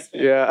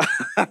 yeah.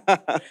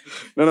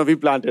 No, we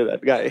planted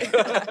that guy.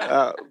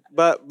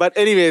 But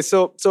anyway,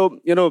 so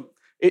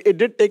it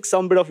did take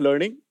some bit of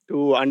learning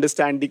to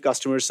understand the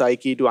customer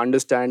psyche, to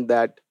understand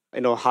that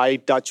high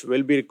touch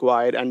will be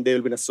required and there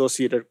will be an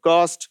associated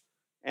cost.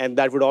 And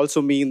that would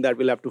also mean that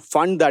we'll have to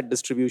fund that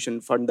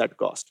distribution, fund that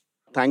cost.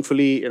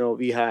 Thankfully,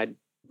 we had a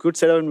good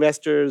set of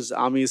investors.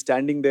 Ami is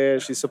standing there.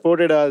 She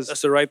supported us.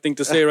 That's the right thing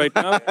to say right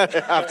now.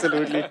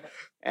 Absolutely.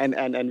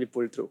 And we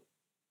pulled through.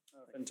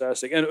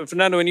 Fantastic. And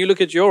Fernando, when you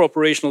look at your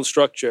operational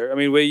structure, I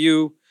mean, were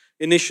you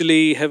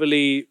initially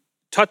heavily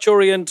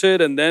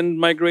touch-oriented and then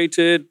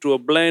migrated to a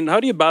blend? How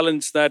do you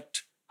balance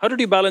that? How did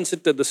you balance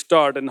it at the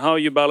start and how are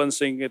you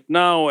balancing it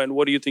now? And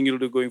what do you think you'll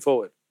do going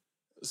forward?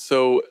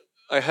 So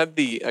I had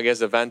the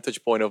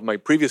vantage point of my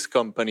previous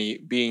company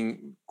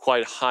being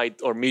quite high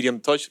or medium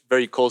touch,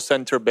 very call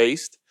center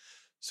based.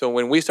 So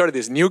when we started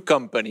this new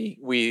company,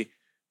 we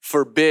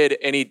forbid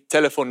any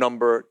telephone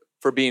number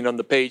for being on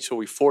the page. So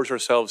we force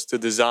ourselves to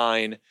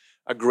design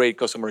a great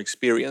customer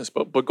experience.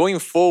 But going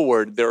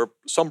forward, there are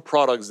some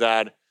products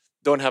that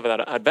don't have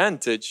that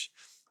advantage.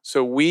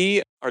 So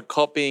we are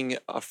copying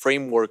a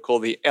framework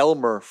called the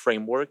Elmer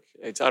framework.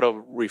 It's out of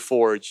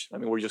Reforge. I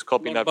mean, we're just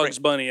copying that. Bugs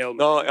Bunny, Elmer.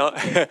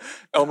 No,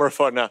 Elmer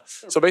fun now.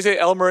 So basically,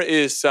 Elmer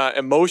is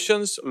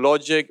emotions,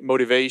 logic,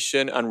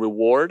 motivation, and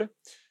reward.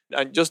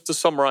 And just to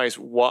summarize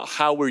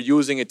how we're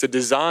using it to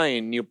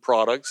design new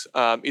products,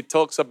 it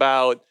talks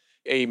about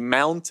a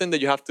mountain that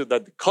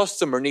the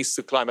customer needs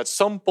to climb. At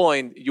some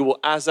point, you will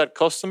ask that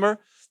customer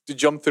to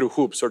jump through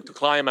hoops or to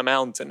climb a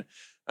mountain.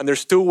 And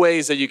there's 2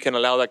 ways that you can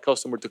allow that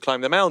customer to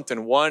climb the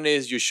mountain. One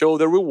is you show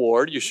the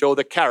reward, you show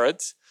the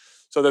carrots,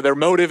 so that they're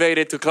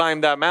motivated to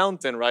climb that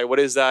mountain, right? What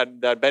is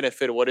that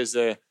benefit? What is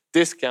the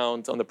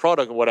discount on the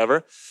product or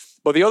whatever?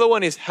 But the other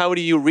one is how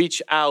do you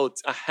reach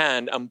out a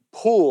hand and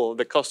pull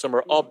the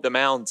customer up the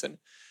mountain?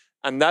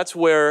 And that's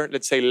where,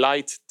 let's say,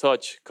 light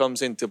touch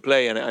comes into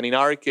play. And in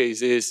our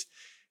case is,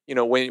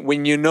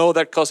 when you know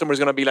that customer is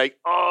going to be like,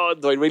 oh,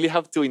 do I really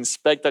have to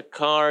inspect a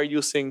car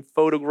using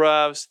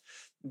photographs?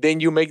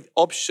 Then you make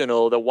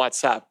optional the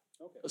WhatsApp.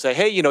 Okay. Say,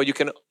 hey, you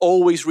can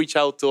always reach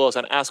out to us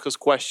and ask us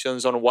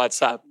questions on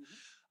WhatsApp.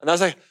 And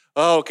that's like,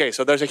 oh, okay,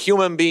 so there's a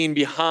human being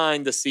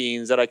behind the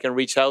scenes that I can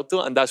reach out to,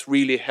 and that's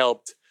really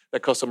helped the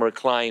customer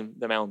climb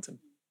the mountain.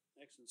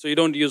 Excellent. So you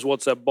don't use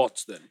WhatsApp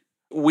bots then?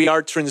 We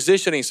are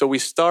transitioning. So we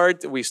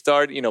start,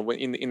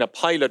 in a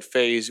pilot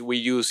phase, we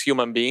use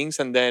human beings,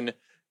 and then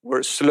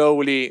we're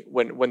slowly,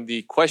 when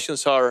the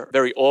questions are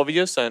very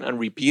obvious and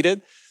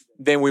repeated,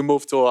 then we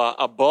move to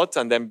a bot,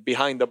 and then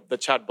behind the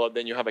chat bot,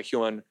 then you have a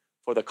human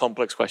for the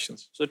complex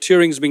questions. So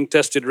Turing's being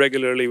tested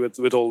regularly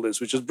with all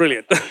this, which is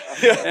brilliant.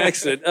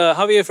 Excellent.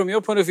 Javier, from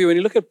your point of view, when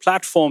you look at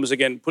platforms,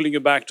 again, pulling you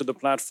back to the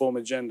platform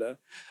agenda,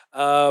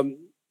 how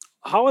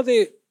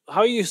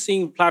are you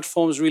seeing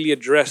platforms really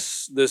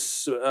address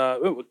this?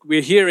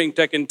 We're hearing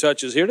Tech in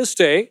Touch is here to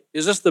stay.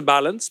 Is this the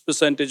balance,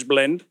 percentage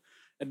blend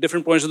at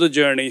different points of the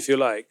journey, if you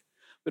like?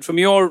 But from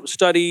your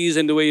studies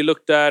and the way you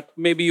looked at,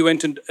 maybe you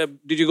went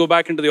did you go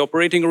back into the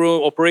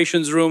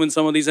operations room in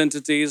some of these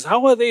entities?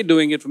 How are they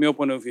doing it from your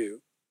point of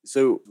view?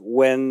 So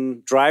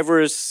when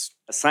drivers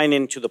sign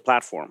into the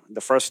platform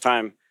the first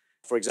time,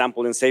 for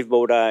example, in Safe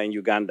Boda in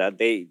Uganda,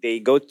 they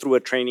go through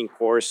a training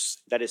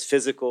course that is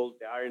physical.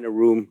 They are in a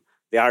room.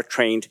 They are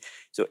trained.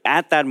 So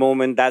at that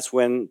moment, that's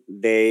when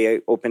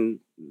they open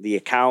the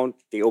account,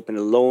 they open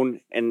a loan,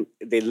 and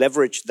they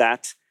leverage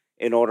that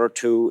in order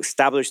to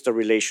establish the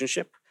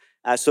relationship.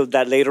 So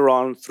that later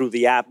on through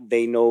the app,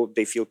 they know,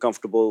 they feel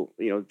comfortable,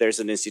 there's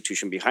an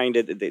institution behind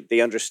it.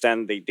 They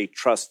understand, they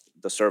trust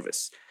the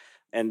service.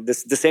 And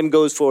the same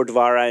goes for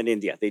Dvara in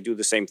India. They do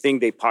the same thing.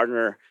 They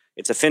partner,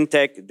 it's a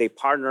fintech, they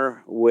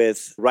partner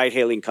with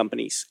ride-hailing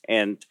companies,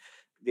 and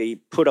they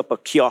put up a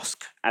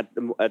kiosk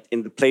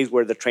in the place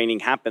where the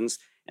training happens,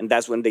 and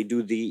that's when they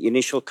do the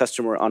initial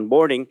customer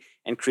onboarding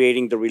and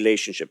creating the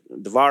relationship.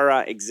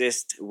 Dvara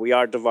exists, we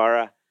are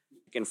Dvara.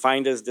 You can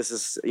find us. This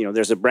is,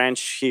 there's a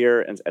branch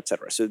here, and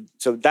etc.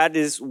 So that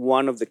is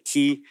one of the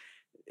key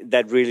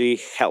that really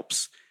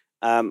helps.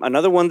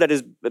 Another one that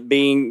is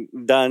being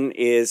done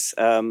is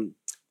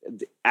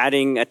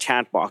adding a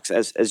chat box,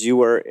 as you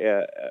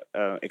were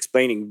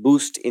explaining.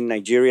 Boost in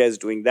Nigeria is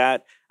doing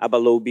that.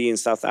 Abalobi in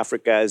South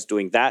Africa is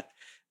doing that.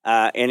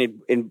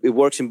 And it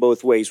works in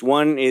both ways.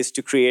 One is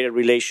to create a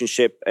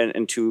relationship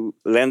and to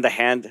lend a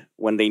hand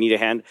when they need a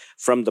hand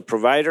from the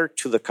provider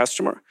to the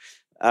customer.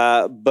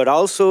 But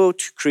also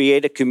to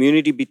create a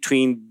community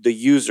between the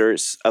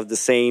users of the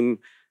same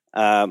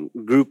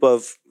group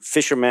of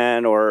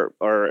fishermen or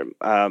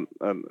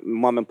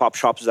mom and pop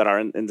shops that are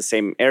in the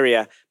same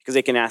area, because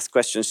they can ask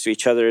questions to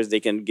each other, they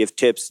can give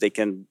tips, they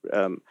can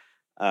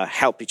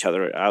help each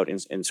other out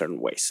in certain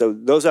ways. So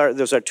those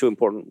are two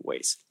important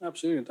ways.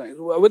 Absolutely, thanks.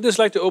 I would just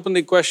like to open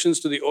the questions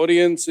to the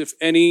audience, if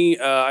any.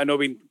 I know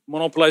we're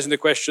monopolizing the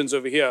questions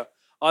over here.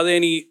 Are there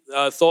any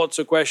thoughts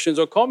or questions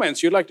or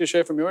comments you'd like to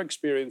share from your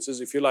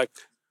experiences, if you like?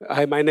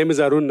 Hi, my name is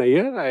Arun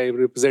Nayyar. I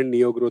represent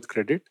Neo Growth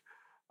Credit.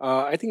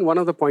 I think one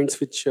of the points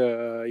which,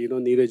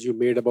 Neeraj, you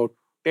made about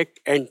tech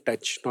and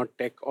touch, not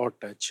tech or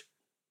touch.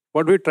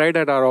 What we tried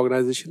at our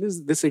organization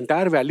is this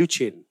entire value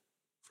chain,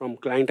 from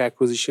client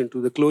acquisition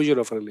to the closure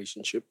of a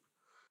relationship.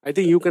 I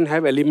think you can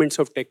have elements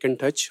of tech and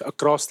touch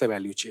across the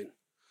value chain.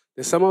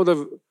 There's some of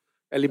the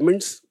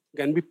elements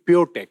can be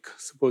pure tech.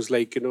 Suppose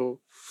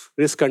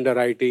risk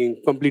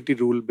underwriting, completely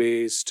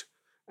rule-based,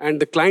 and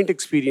the client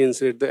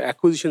experience at the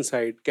acquisition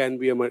side can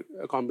be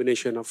a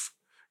combination of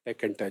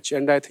tech and touch.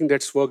 And I think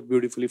that's worked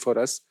beautifully for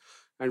us.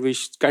 And we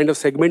kind of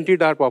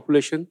segmented our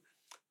population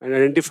and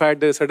identified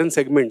the certain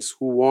segments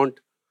who want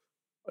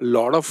a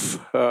lot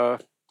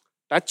of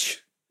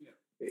touch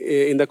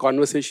in the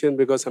conversation,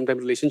 because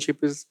sometimes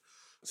relationship is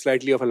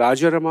slightly of a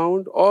larger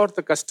amount, or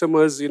the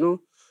customers,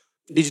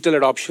 digital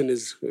adoption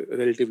is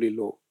relatively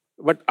low.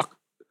 But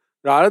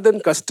rather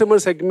than customer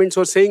segments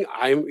or saying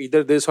I'm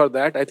either this or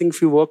that, I think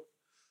if you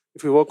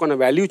work on a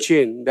value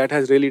chain, that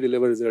has really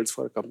delivered results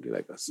for a company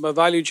like us. By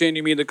value chain,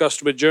 you mean the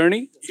customer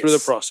journey through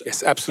the process?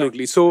 Yes,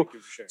 absolutely. So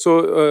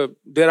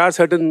there are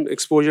certain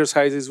exposure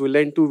sizes we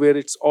lend to where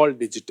it's all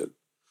digital.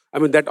 I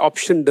mean, that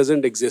option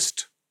doesn't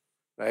exist,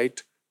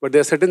 right? But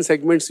there are certain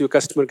segments your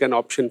customer can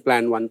option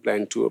plan 1,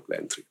 plan 2, or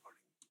plan 3.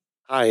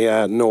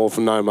 Hi, Noel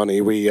from Now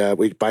Money. We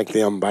bank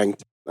the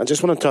unbanked. I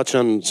just want to touch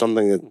on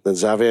something that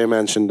Xavier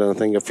mentioned, and I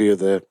think a few of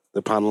the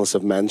panelists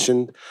have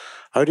mentioned.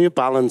 How do you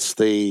balance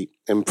the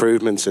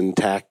improvements in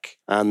tech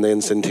and the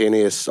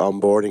instantaneous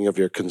onboarding of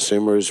your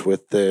consumers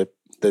with the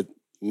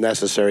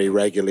necessary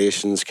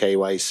regulations,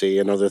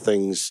 KYC, and other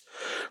things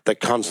that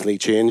constantly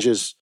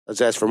changes?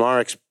 As from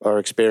our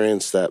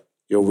experience, that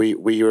we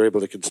were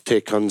able to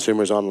take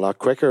consumers on a lot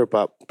quicker,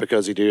 but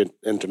because you do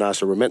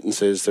international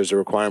remittances, there's a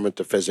requirement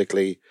to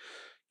physically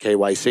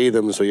KYC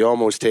them, so you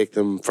almost take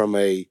them from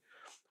a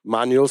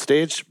manual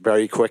stage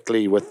very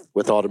quickly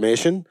with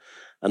automation,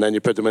 and then you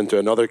put them into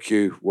another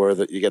queue where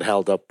that you get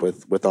held up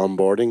with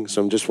onboarding.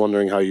 So I'm just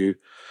wondering how you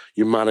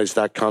manage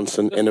that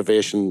constant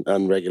innovation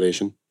and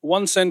regulation.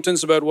 One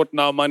sentence about what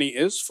Now Money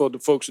is for the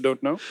folks who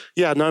don't know.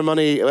 Yeah, Now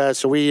Money.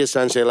 So we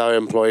essentially allow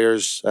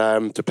employers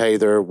to pay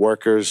their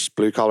workers,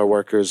 blue-collar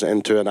workers,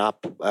 into an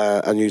app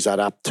and use that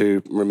app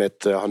to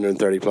remit to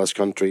 130 plus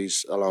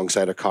countries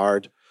alongside a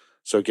card.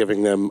 So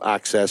giving them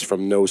access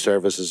from no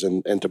services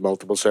into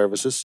multiple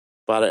services.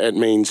 But it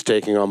means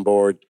taking on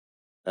board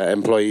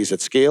employees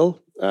at scale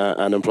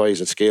and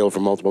employees at scale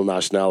from multiple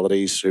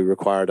nationalities who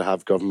require to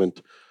have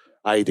government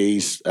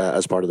IDs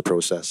as part of the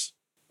process.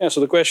 Yeah, so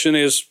the question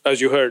is,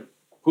 as you heard,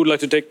 who'd like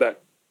to take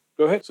that?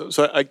 Go ahead.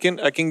 So I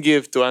can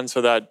give, to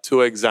answer that,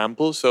 two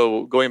examples.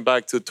 So going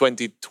back to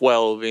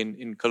 2012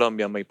 in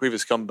Colombia, my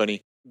previous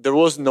company, there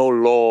was no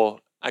law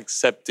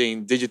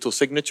accepting digital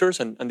signatures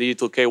and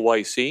digital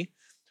KYC.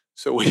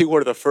 So we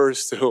were the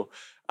first to,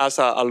 as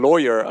a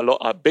lawyer,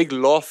 a big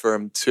law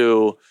firm,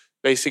 to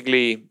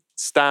basically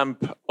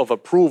stamp of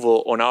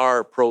approval on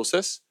our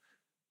process.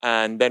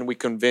 And then we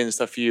convinced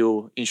a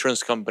few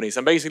insurance companies.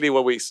 And basically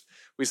what we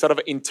sort of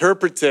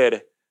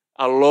interpreted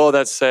a law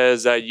that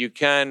says that you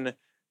can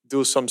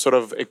do some sort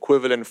of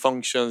equivalent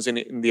functions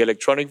in the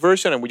electronic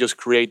version. And we just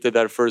created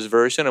that first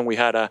version. And we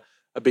had a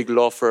big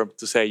law firm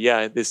to say,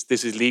 yeah, this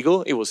is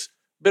legal. It was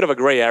a bit of a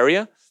gray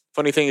area.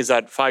 Funny thing is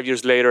that 5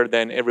 years later,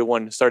 then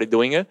everyone started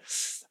doing it.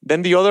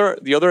 Then the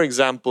other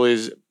example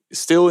is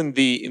still in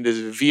this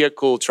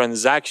vehicle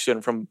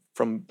transaction from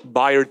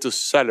buyer to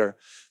seller.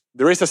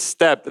 There is a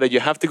step that you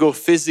have to go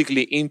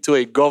physically into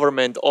a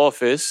government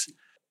office,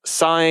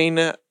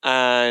 sign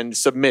and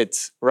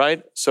submit,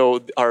 right?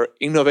 So our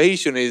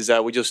innovation is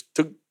that we just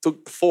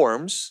took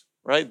forms,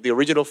 right? The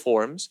original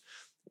forms.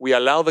 We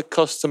allow the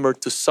customer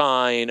to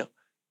sign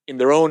in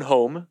their own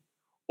home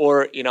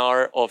or in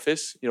our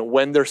office,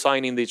 when they're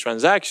signing the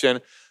transaction.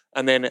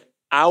 And then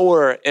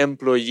our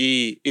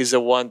employee is the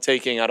one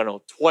taking,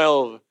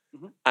 12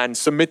 and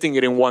submitting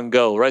it in one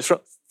go, right?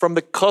 From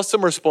the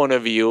customer's point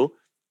of view,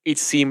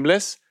 it's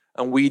seamless,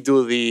 and we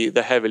do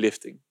the heavy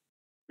lifting.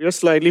 We are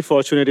slightly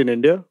fortunate in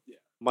India.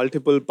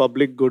 Multiple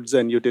public goods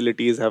and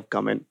utilities have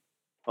come in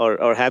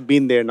or have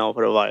been there now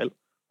for a while.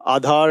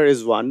 Aadhaar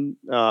is one,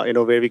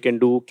 where we can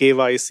do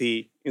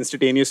KYC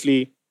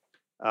instantaneously.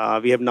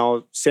 We have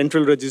now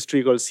central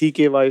registry called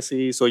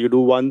CKYC. So you do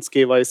once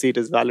KYC, it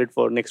is valid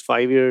for next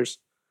 5 years,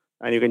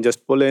 and you can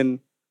just pull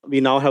in.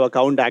 We now have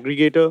account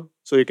aggregator,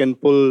 so you can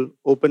pull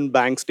open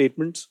bank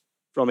statements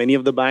from any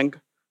of the bank.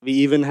 We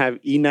even have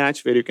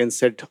eNACH where you can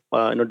set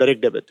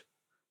direct debit.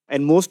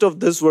 And most of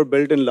this were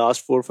built in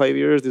last 4 or 5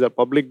 years. These are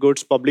public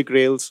goods, public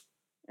rails,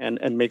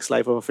 and makes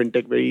life of a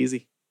fintech very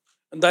easy.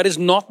 And that is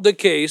not the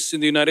case in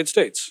the United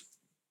States.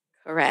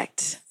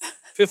 Correct.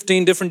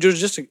 15 different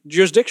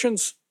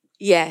jurisdictions.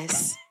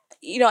 Yes.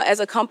 As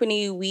a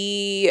company,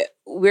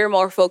 we're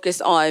more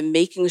focused on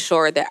making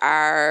sure that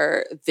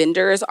our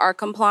vendors are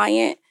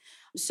compliant.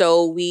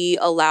 So we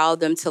allow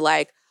them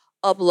to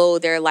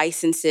upload their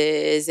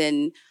licenses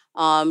and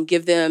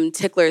give them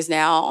ticklers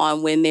now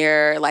on when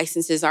their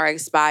licenses are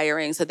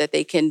expiring so that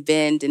they can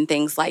vend and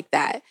things like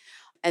that.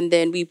 And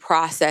then we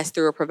process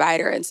through a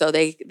provider. And so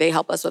they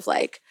help us with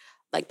like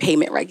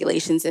payment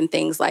regulations and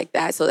things like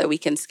that so that we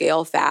can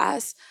scale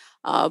fast.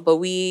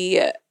 But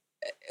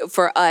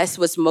for us,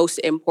 what's most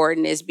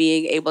important is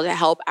being able to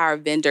help our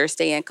vendors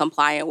stay in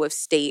compliant with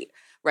state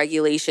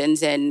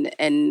regulations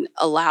and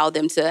allow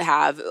them to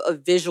have a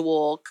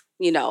visual,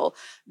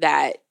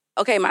 that,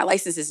 okay, my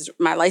license is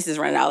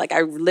running out.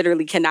 I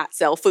literally cannot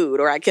sell food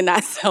or I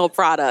cannot sell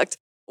product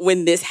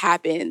when this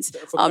happens.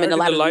 And the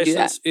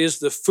license is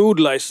the food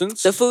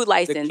license. The food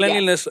license, the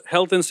cleanliness,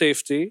 health and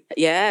safety.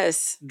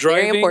 Yes,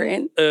 driving, very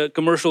important. A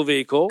commercial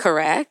vehicle.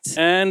 Correct.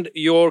 And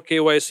your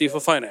KYC for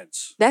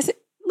finance. That's it.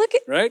 Look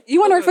at, right?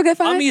 You want to work for Good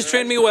Fine? Ami's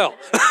trained me well.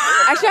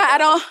 Actually, I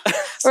don't.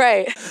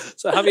 Right.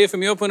 So Javier,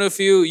 from your point of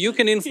view, you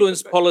can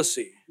influence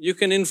policy. You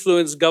can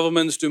influence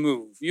governments to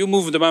move. You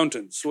move the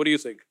mountains. What do you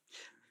think?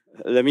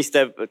 Let me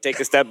take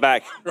a step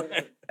back.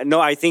 Right. No,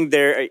 I think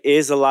there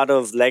is a lot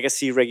of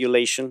legacy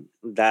regulation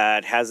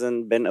that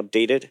hasn't been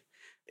updated.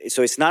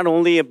 So it's not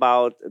only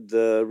about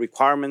the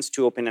requirements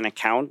to open an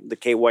account, the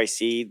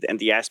KYC, and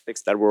the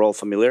aspects that we're all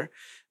familiar.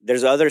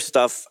 There's other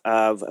stuff.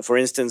 For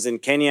instance, in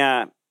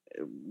Kenya,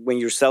 when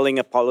you're selling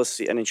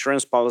an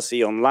insurance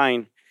policy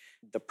online,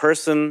 the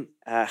person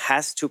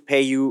has to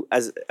pay you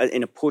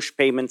in a push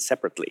payment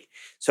separately.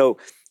 So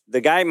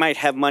the guy might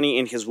have money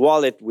in his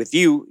wallet with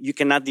you. You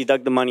cannot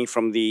deduct the money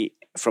from the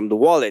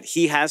wallet.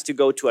 He has to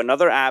go to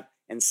another app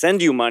and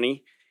send you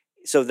money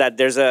so that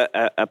there's a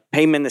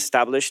payment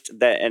established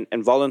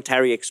and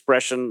voluntary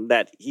expression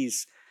that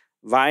he's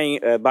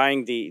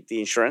buying the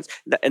insurance.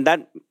 And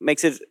that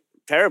makes it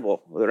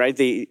terrible, right?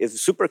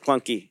 It's super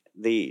clunky,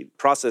 the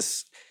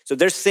process. So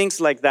there's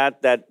things like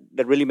that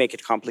really make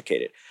it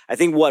complicated. I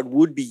think what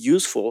would be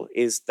useful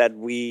is that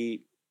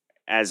we,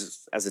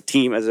 as a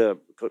team, as a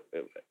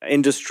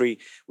industry,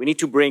 we need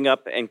to bring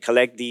up and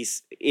collect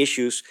these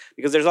issues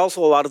because there's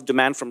also a lot of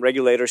demand from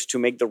regulators to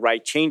make the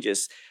right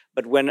changes.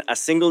 But when a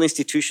single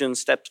institution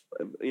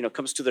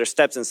comes to their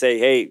steps and say,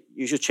 "Hey,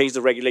 you should change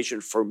the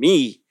regulation for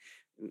me,"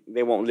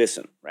 they won't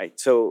listen, right?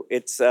 So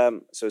it's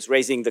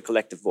raising the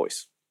collective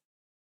voice.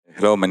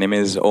 Hello, my name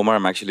is Omar.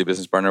 I'm actually a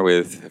business partner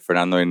with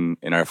Fernando in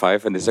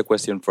R5, and this is a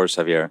question for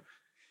Xavier.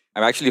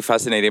 I'm actually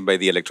fascinated by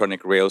the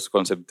electronic rails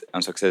concept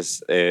and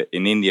success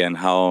in India and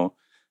how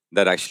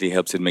that actually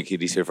helps it make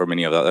it easier for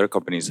many of the other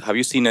companies. Have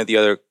you seen any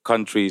other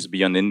countries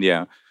beyond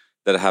India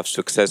that have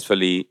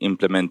successfully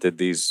implemented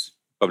these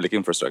public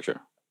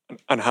infrastructure?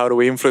 And how do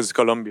we influence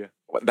Colombia?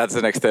 Well, that's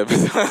the next step.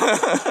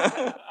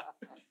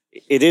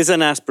 It is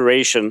an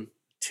aspiration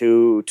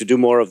to do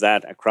more of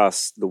that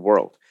across the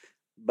world.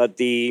 But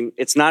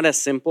it's not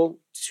as simple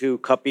to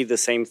copy the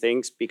same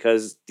things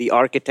because the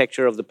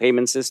architecture of the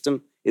payment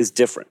system is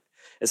different.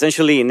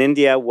 Essentially, in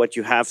India, what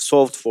you have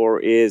solved for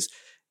is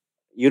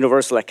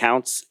universal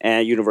accounts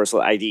and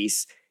universal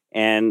IDs.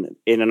 And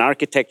in an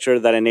architecture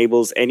that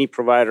enables any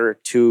provider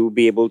to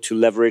be able to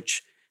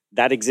leverage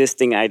that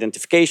existing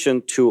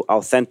identification to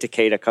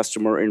authenticate a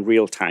customer in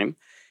real time,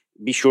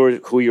 be sure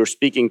who you're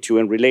speaking to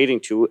and relating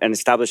to, and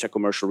establish a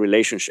commercial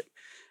relationship.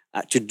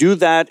 To do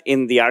that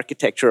in the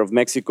architecture of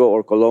Mexico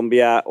or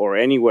Colombia or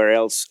anywhere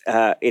else,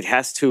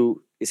 you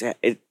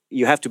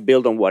have to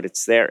build on what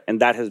it's there, and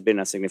that has been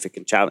a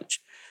significant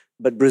challenge.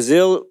 But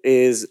Brazil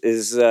is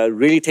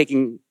really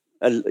taking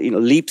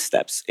leap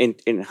steps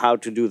in how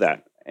to do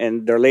that,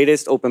 and their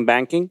latest open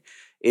banking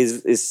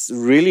is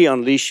really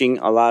unleashing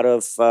a lot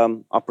of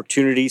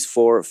opportunities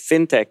for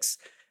fintechs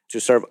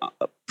to serve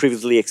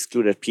previously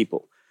excluded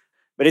people.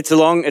 But it's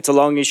a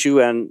long issue,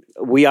 and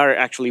we are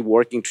actually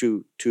working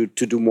to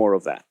do more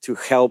of that, to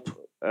help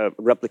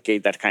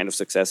replicate that kind of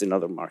success in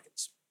other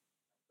markets.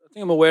 I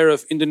think I'm aware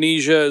of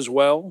Indonesia as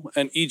well,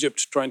 and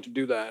Egypt trying to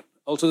do that.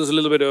 Also, there's a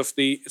little bit of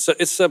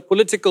it's a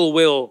political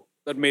will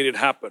that made it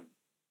happen.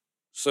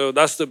 So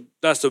that's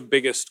the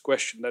biggest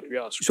question that we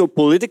ask. So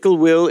political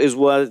will is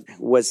what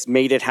was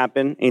made it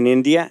happen in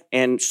India,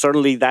 and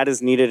certainly that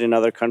is needed in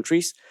other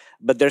countries.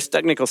 But there's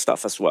technical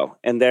stuff as well,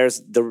 and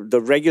there's the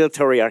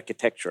regulatory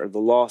architecture, the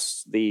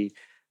laws, the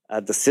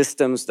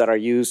systems that are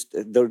used,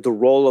 the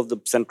role of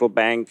the central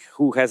bank,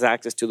 who has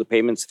access to the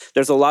payments.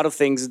 There's a lot of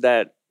things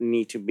that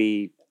need to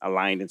be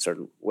aligned in a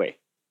certain way.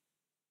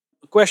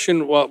 A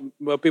question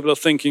what people are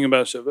thinking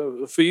about.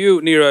 So for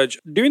you, Neeraj,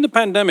 during the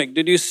pandemic,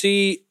 did you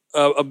see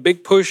a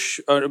big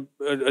push,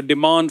 a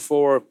demand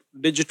for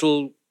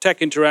digital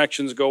tech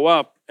interactions go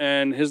up?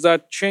 And has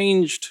that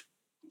changed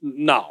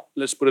now?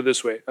 Let's put it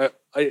this way.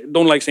 I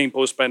don't like saying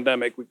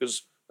post-pandemic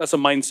because that's a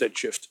mindset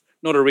shift,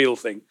 not a real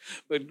thing.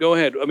 But go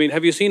ahead. I mean,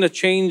 have you seen a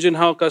change in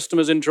how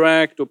customers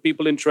interact or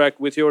people interact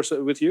with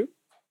you?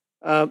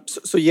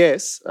 So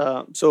yes.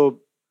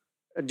 So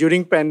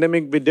during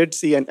pandemic, we did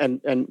see,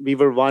 and we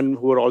were one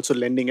who were also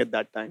lending at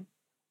that time.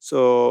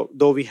 So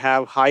though we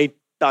have high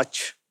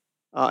touch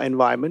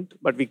environment,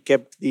 but we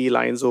kept the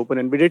lines open,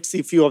 and we did see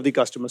a few of the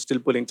customers still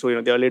pulling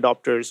through. The early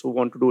adopters who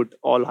want to do it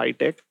all high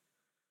tech.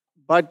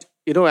 But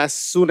as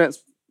soon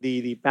as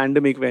the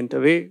pandemic went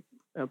away,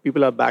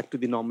 people are back to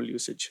the normal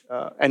usage,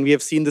 and we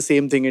have seen the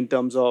same thing in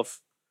terms of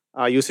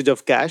usage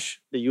of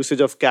cash. The usage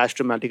of cash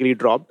dramatically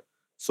dropped,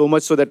 so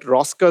much so that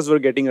Roscas were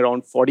getting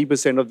around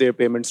 40% of their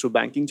payments through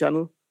banking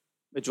channel,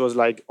 which was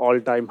like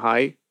all-time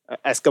high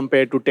as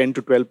compared to 10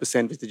 to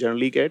 12% which they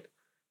generally get.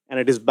 And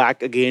it is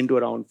back again to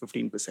around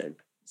 15%.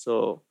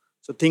 So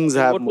things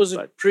have. What was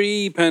it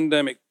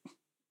pre-pandemic?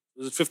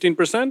 Was it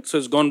 15%? So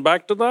it's gone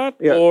back to that,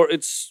 yeah. Or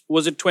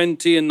was it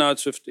 20 and now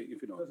it's 50?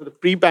 If you know. So the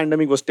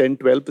pre-pandemic was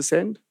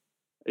 10-12%.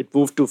 It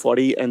moved to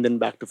 40 and then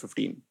back to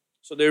 15.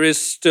 So there is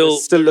still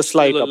a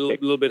slight uptick,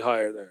 a little bit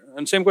higher there.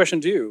 And same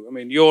question to you. I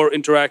mean, your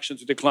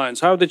interactions with the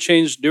clients, how have they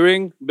changed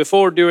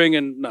before, during,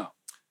 and now?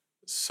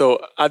 So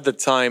at the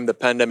time the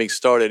pandemic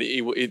started,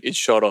 it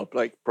shot up,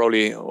 like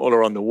probably all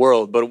around the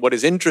world. But what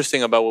is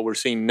interesting about what we're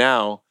seeing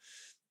now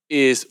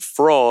is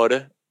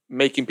fraud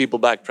making people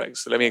backtrack.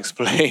 So let me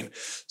explain.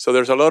 So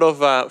there's a lot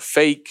of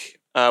fake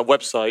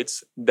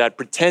websites that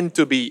pretend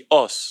to be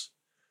us,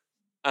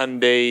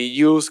 and they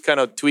use kind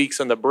of tweaks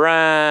on the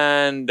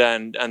brand,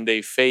 and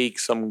they fake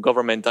some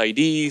government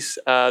IDs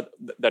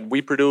that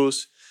we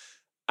produce.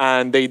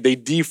 And they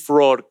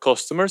defraud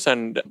customers.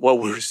 And what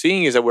we're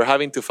seeing is that we're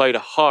having to fight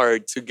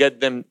hard to get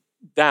them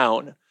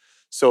down.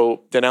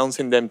 So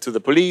denouncing them to the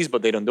police,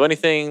 but they don't do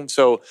anything.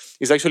 So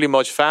it's actually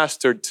much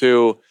faster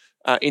to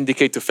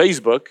indicate to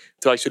Facebook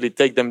to actually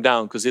take them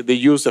down, because they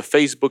use the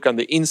Facebook and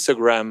the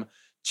Instagram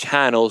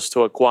channels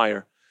to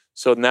acquire.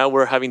 So now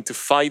we're having to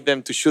fight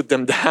them to shoot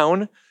them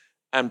down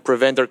and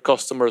prevent our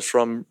customers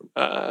from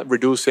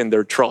reducing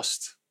their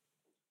trust.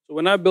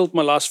 When I built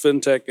my last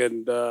fintech,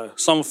 and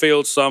some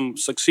failed, some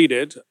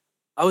succeeded,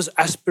 I was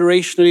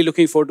aspirationally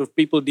looking forward to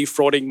people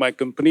defrauding my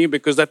company,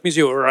 because that means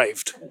you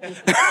arrived.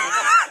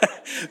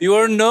 You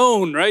are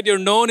known, right? You're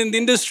known in the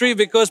industry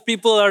because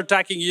people are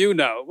attacking you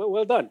now.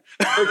 Well done.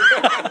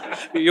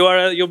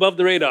 You're above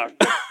the radar.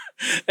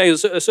 Hey,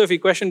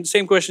 Sophie,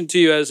 same question to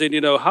you as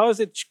in, how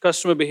has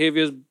customer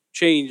behaviors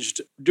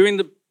changed during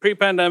the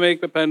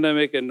pre-pandemic, the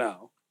pandemic, and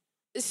now?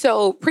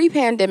 So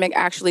pre-pandemic,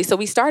 actually, so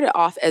we started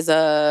off as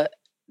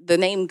the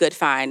name Good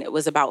Find, it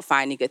was about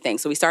finding good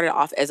things. So we started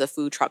off as a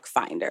food truck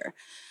finder.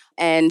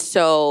 And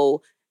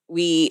so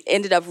we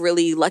ended up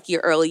really lucky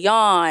early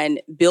on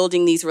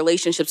building these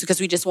relationships because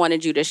we just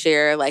wanted you to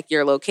share like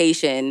your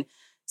location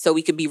so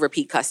we could be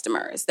repeat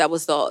customers. That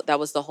was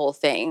the whole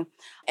thing.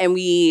 And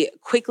we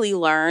quickly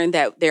learned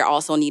that there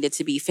also needed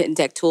to be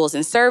fintech tools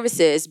and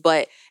services,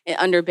 but in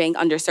underbanked,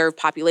 underserved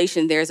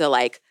population, there's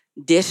a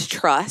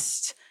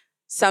distrust.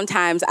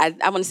 Sometimes I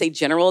want to say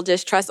general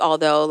distrust,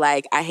 although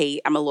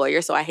I'm a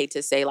lawyer, so I hate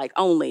to say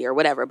only or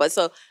whatever, but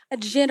so a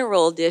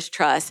general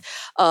distrust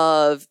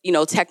of,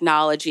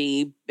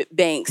 technology,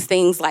 banks,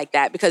 things like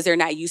that, because they're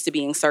not used to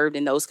being served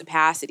in those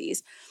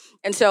capacities.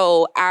 And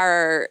so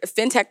our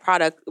fintech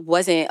product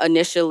wasn't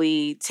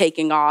initially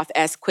taking off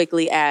as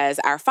quickly as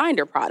our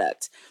Finder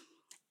product.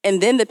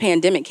 And then the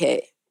pandemic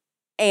hit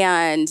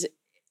and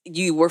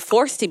you were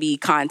forced to be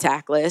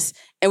contactless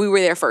and we were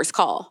their first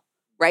call,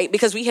 right?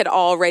 Because we had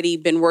already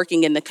been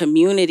working in the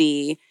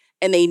community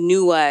and they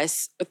knew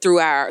us through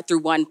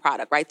one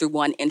product, right? Through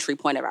one entry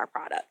point of our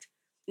product.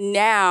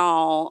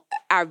 Now,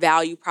 our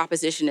value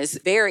proposition is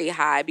very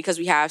high because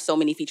we have so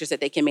many features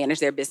that they can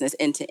manage their business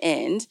end to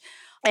end.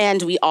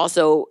 And we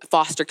also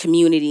foster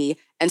community.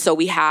 And so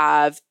we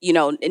have,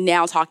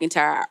 now talking to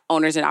our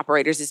owners and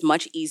operators is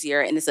much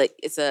easier and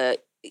it's a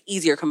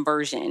easier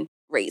conversion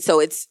rate. So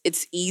it's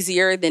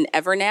easier than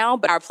ever now,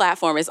 but our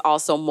platform is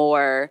also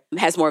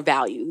has more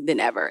value than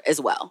ever as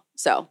well.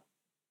 So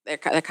they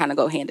kind of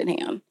go hand in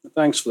hand.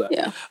 Thanks for that.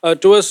 Yeah.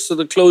 Towards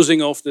the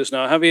closing of this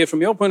now, Javier, from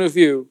your point of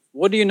view,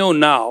 what do you know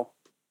now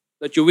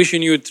that you wish you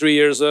knew 3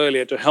 years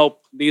earlier to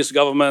help these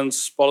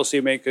governments,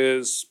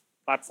 policymakers,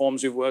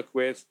 platforms you've worked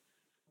with,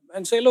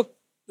 and say, look,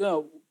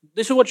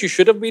 this is what you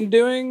should have been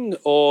doing,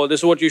 or this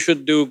is what you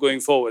should do going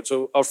forward,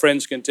 so our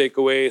friends can take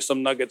away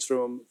some nuggets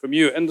from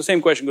you. And the same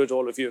question goes to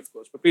all of you, of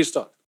course. But please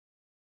start.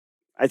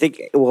 I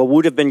think what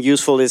would have been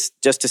useful is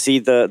just to see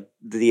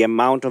the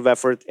amount of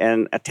effort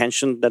and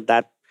attention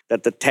that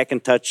the tech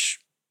and touch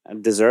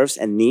deserves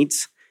and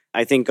needs.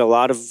 I think a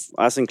lot of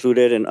us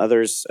included and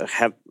others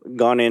have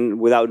gone in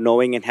without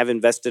knowing and have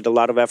invested a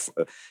lot of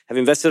effort, have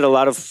invested a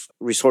lot of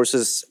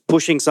resources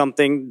pushing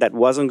something that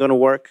wasn't going to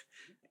work.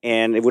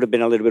 And it would have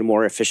been a little bit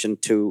more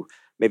efficient to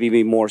maybe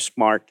be more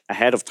smart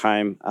ahead of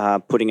time,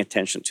 putting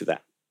attention to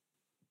that.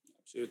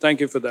 So thank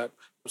you for that.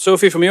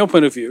 Sophie, from your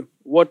point of view,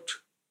 what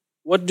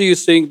do you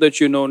think that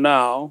you know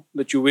now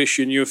that you wish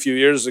you knew a few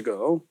years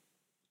ago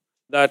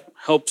that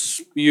helps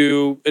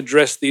you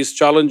address these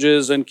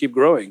challenges and keep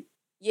growing?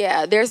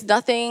 Yeah, there's no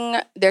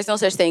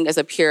such thing as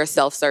a pure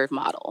self-serve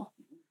model,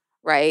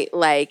 right?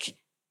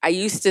 I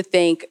used to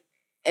think,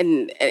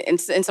 and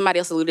somebody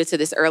else alluded to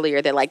this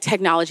earlier, that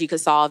technology could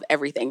solve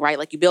everything, right?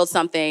 You build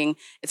something,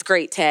 it's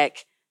great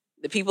tech,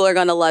 the people are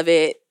going to love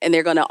it, and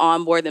they're going to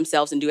onboard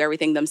themselves and do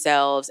everything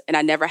themselves. And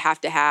I never have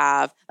to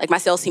have, my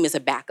sales team is a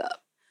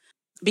backup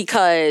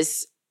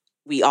because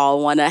we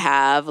all want to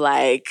have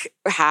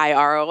high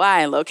ROI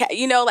and low,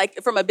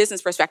 from a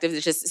business perspective,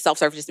 it's just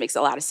self-serve just makes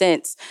a lot of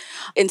sense.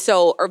 And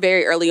so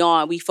very early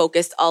on, we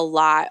focused a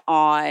lot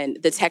on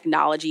the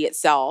technology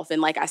itself.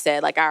 And like I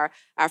said,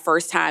 our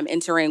first time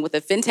entering with a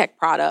fintech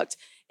product,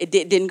 it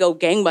didn't go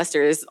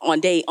gangbusters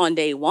on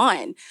day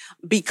one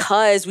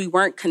because we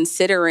weren't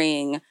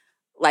considering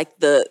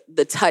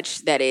the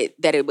touch that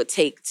it would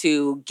take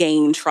to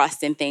gain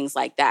trust and things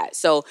like that.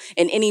 So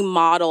in any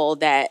model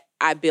that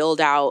I build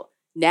out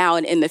now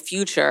and in the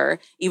future,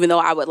 even though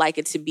I would like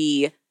it to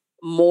be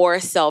more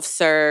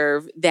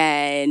self-serve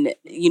than,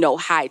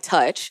 high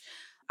touch,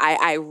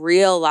 I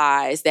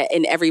realize that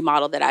in every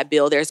model that I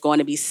build, there's going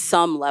to be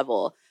some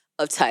level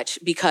of touch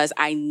because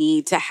I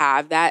need to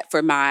have that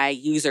for my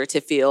user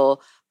to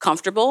feel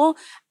comfortable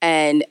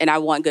and I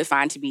want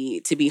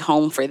GoodFind to be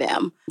home for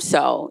them.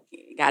 So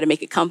you got to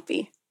make it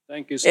comfy.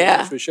 Thank you so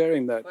much for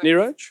sharing that.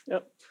 Neeraj?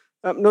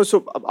 Yeah.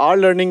 So our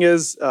learning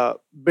is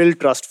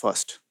build trust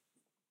first.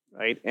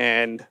 Right.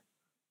 And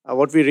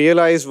what we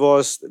realized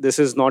was this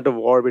is not a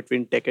war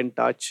between tech and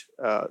touch.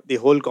 The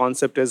whole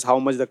concept is how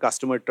much the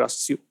customer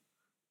trusts you.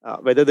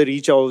 Whether they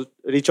reach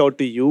out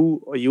to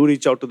you or you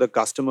reach out to the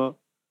customer,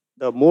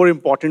 the more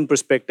important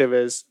perspective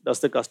is, does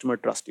the customer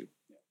trust you?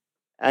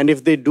 And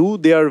if they do,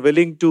 they are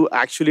willing to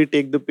actually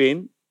take the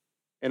pain,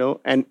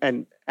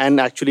 and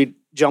actually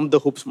jump the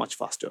hoops much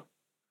faster.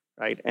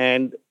 Right.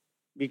 And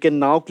we can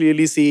now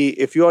clearly see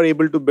if you are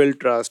able to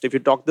build trust, if you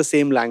talk the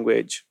same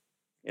language,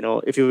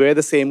 if you wear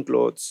the same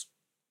clothes,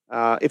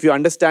 if you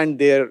understand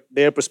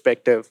their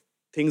perspective,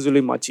 things will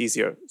be much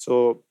easier.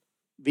 So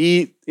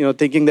we,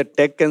 thinking that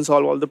tech can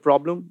solve all the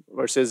problem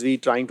versus we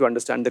trying to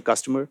understand the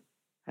customer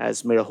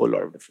has made a whole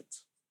lot of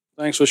difference.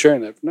 Thanks for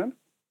sharing that, Fernando.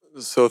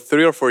 So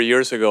 3 or 4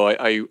 years ago,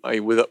 I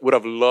would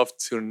have loved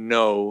to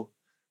know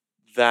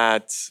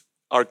that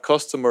our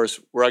customers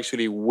were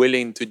actually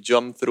willing to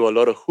jump through a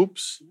lot of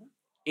hoops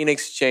in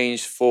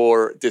exchange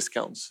for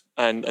discounts.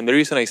 And the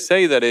reason I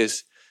say that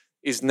is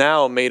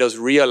now made us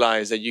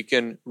realize that you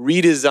can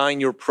redesign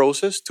your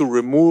process to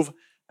remove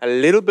a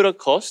little bit of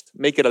cost,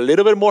 make it a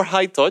little bit more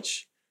high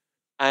touch,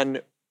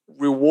 and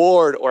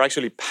reward or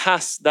actually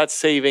pass that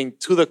saving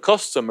to the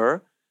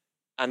customer.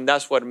 And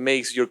that's what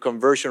makes your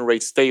conversion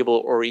rate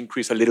stable or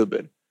increase a little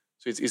bit.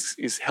 So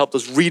it's helped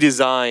us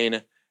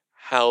redesign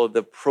how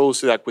the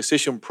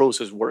acquisition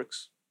process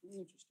works.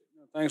 Interesting.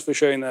 Thanks for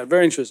sharing that.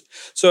 Very interesting.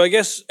 So I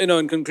guess,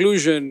 in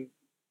conclusion,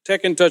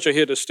 tech and touch are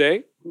here to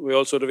stay. We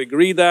all sort of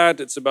agree that.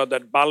 It's about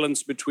that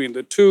balance between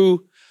the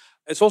two.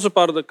 It's also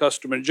part of the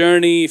customer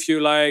journey, if you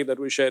like, that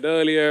we shared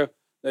earlier.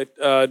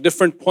 That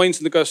different points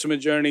in the customer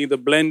journey, the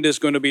blend is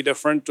going to be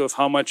different of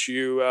how much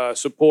you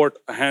support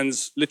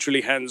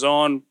literally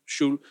hands-on,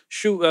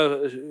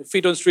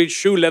 feet on street,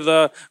 shoe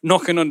leather,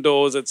 knocking on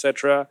doors,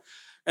 etc.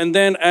 And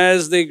then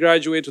as they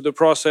graduate to the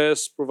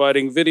process,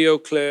 providing video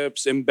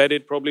clips,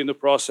 embedded probably in the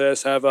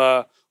process, have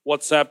a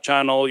WhatsApp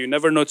channel. You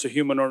never know it's a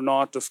human or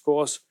not, of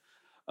course.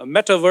 A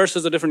metaverse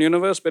is a different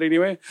universe, but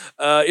anyway,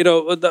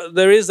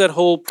 there is that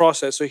whole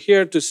process. So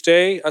here to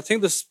stay, I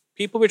think the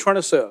people we're trying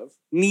to serve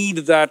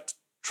need that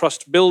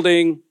trust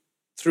building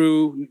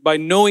by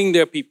knowing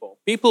their people.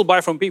 People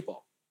buy from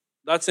people.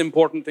 That's an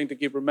important thing to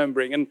keep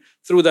remembering. And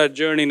through that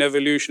journey and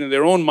evolution in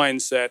their own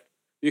mindset,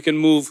 you can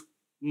move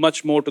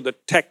much more to the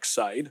tech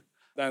side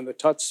than the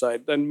touch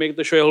side, and make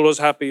the shareholders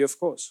happy, of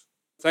course.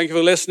 Thank you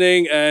for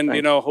listening, and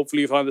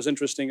hopefully you found this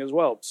interesting as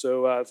well.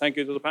 So thank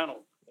you to the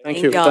panel.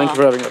 Thank you. Thank you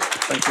for having us.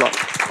 Thanks a lot.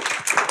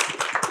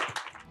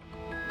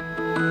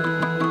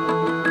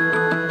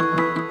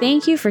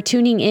 Thank you for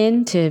tuning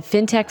in to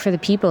FinTech for the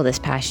People this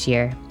past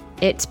year.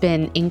 It's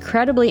been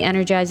incredibly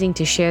energizing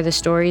to share the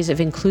stories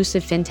of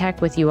inclusive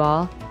FinTech with you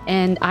all,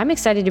 and I'm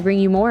excited to bring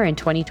you more in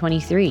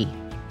 2023.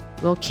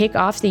 We'll kick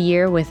off the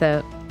year with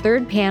a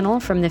third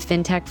panel from the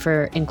FinTech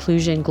for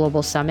Inclusion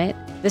Global Summit,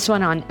 this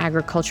one on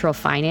agricultural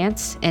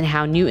finance and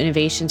how new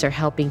innovations are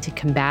helping to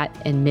combat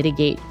and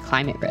mitigate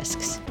climate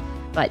risks.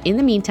 But in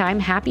the meantime,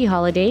 happy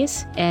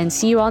holidays and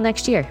see you all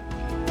next year.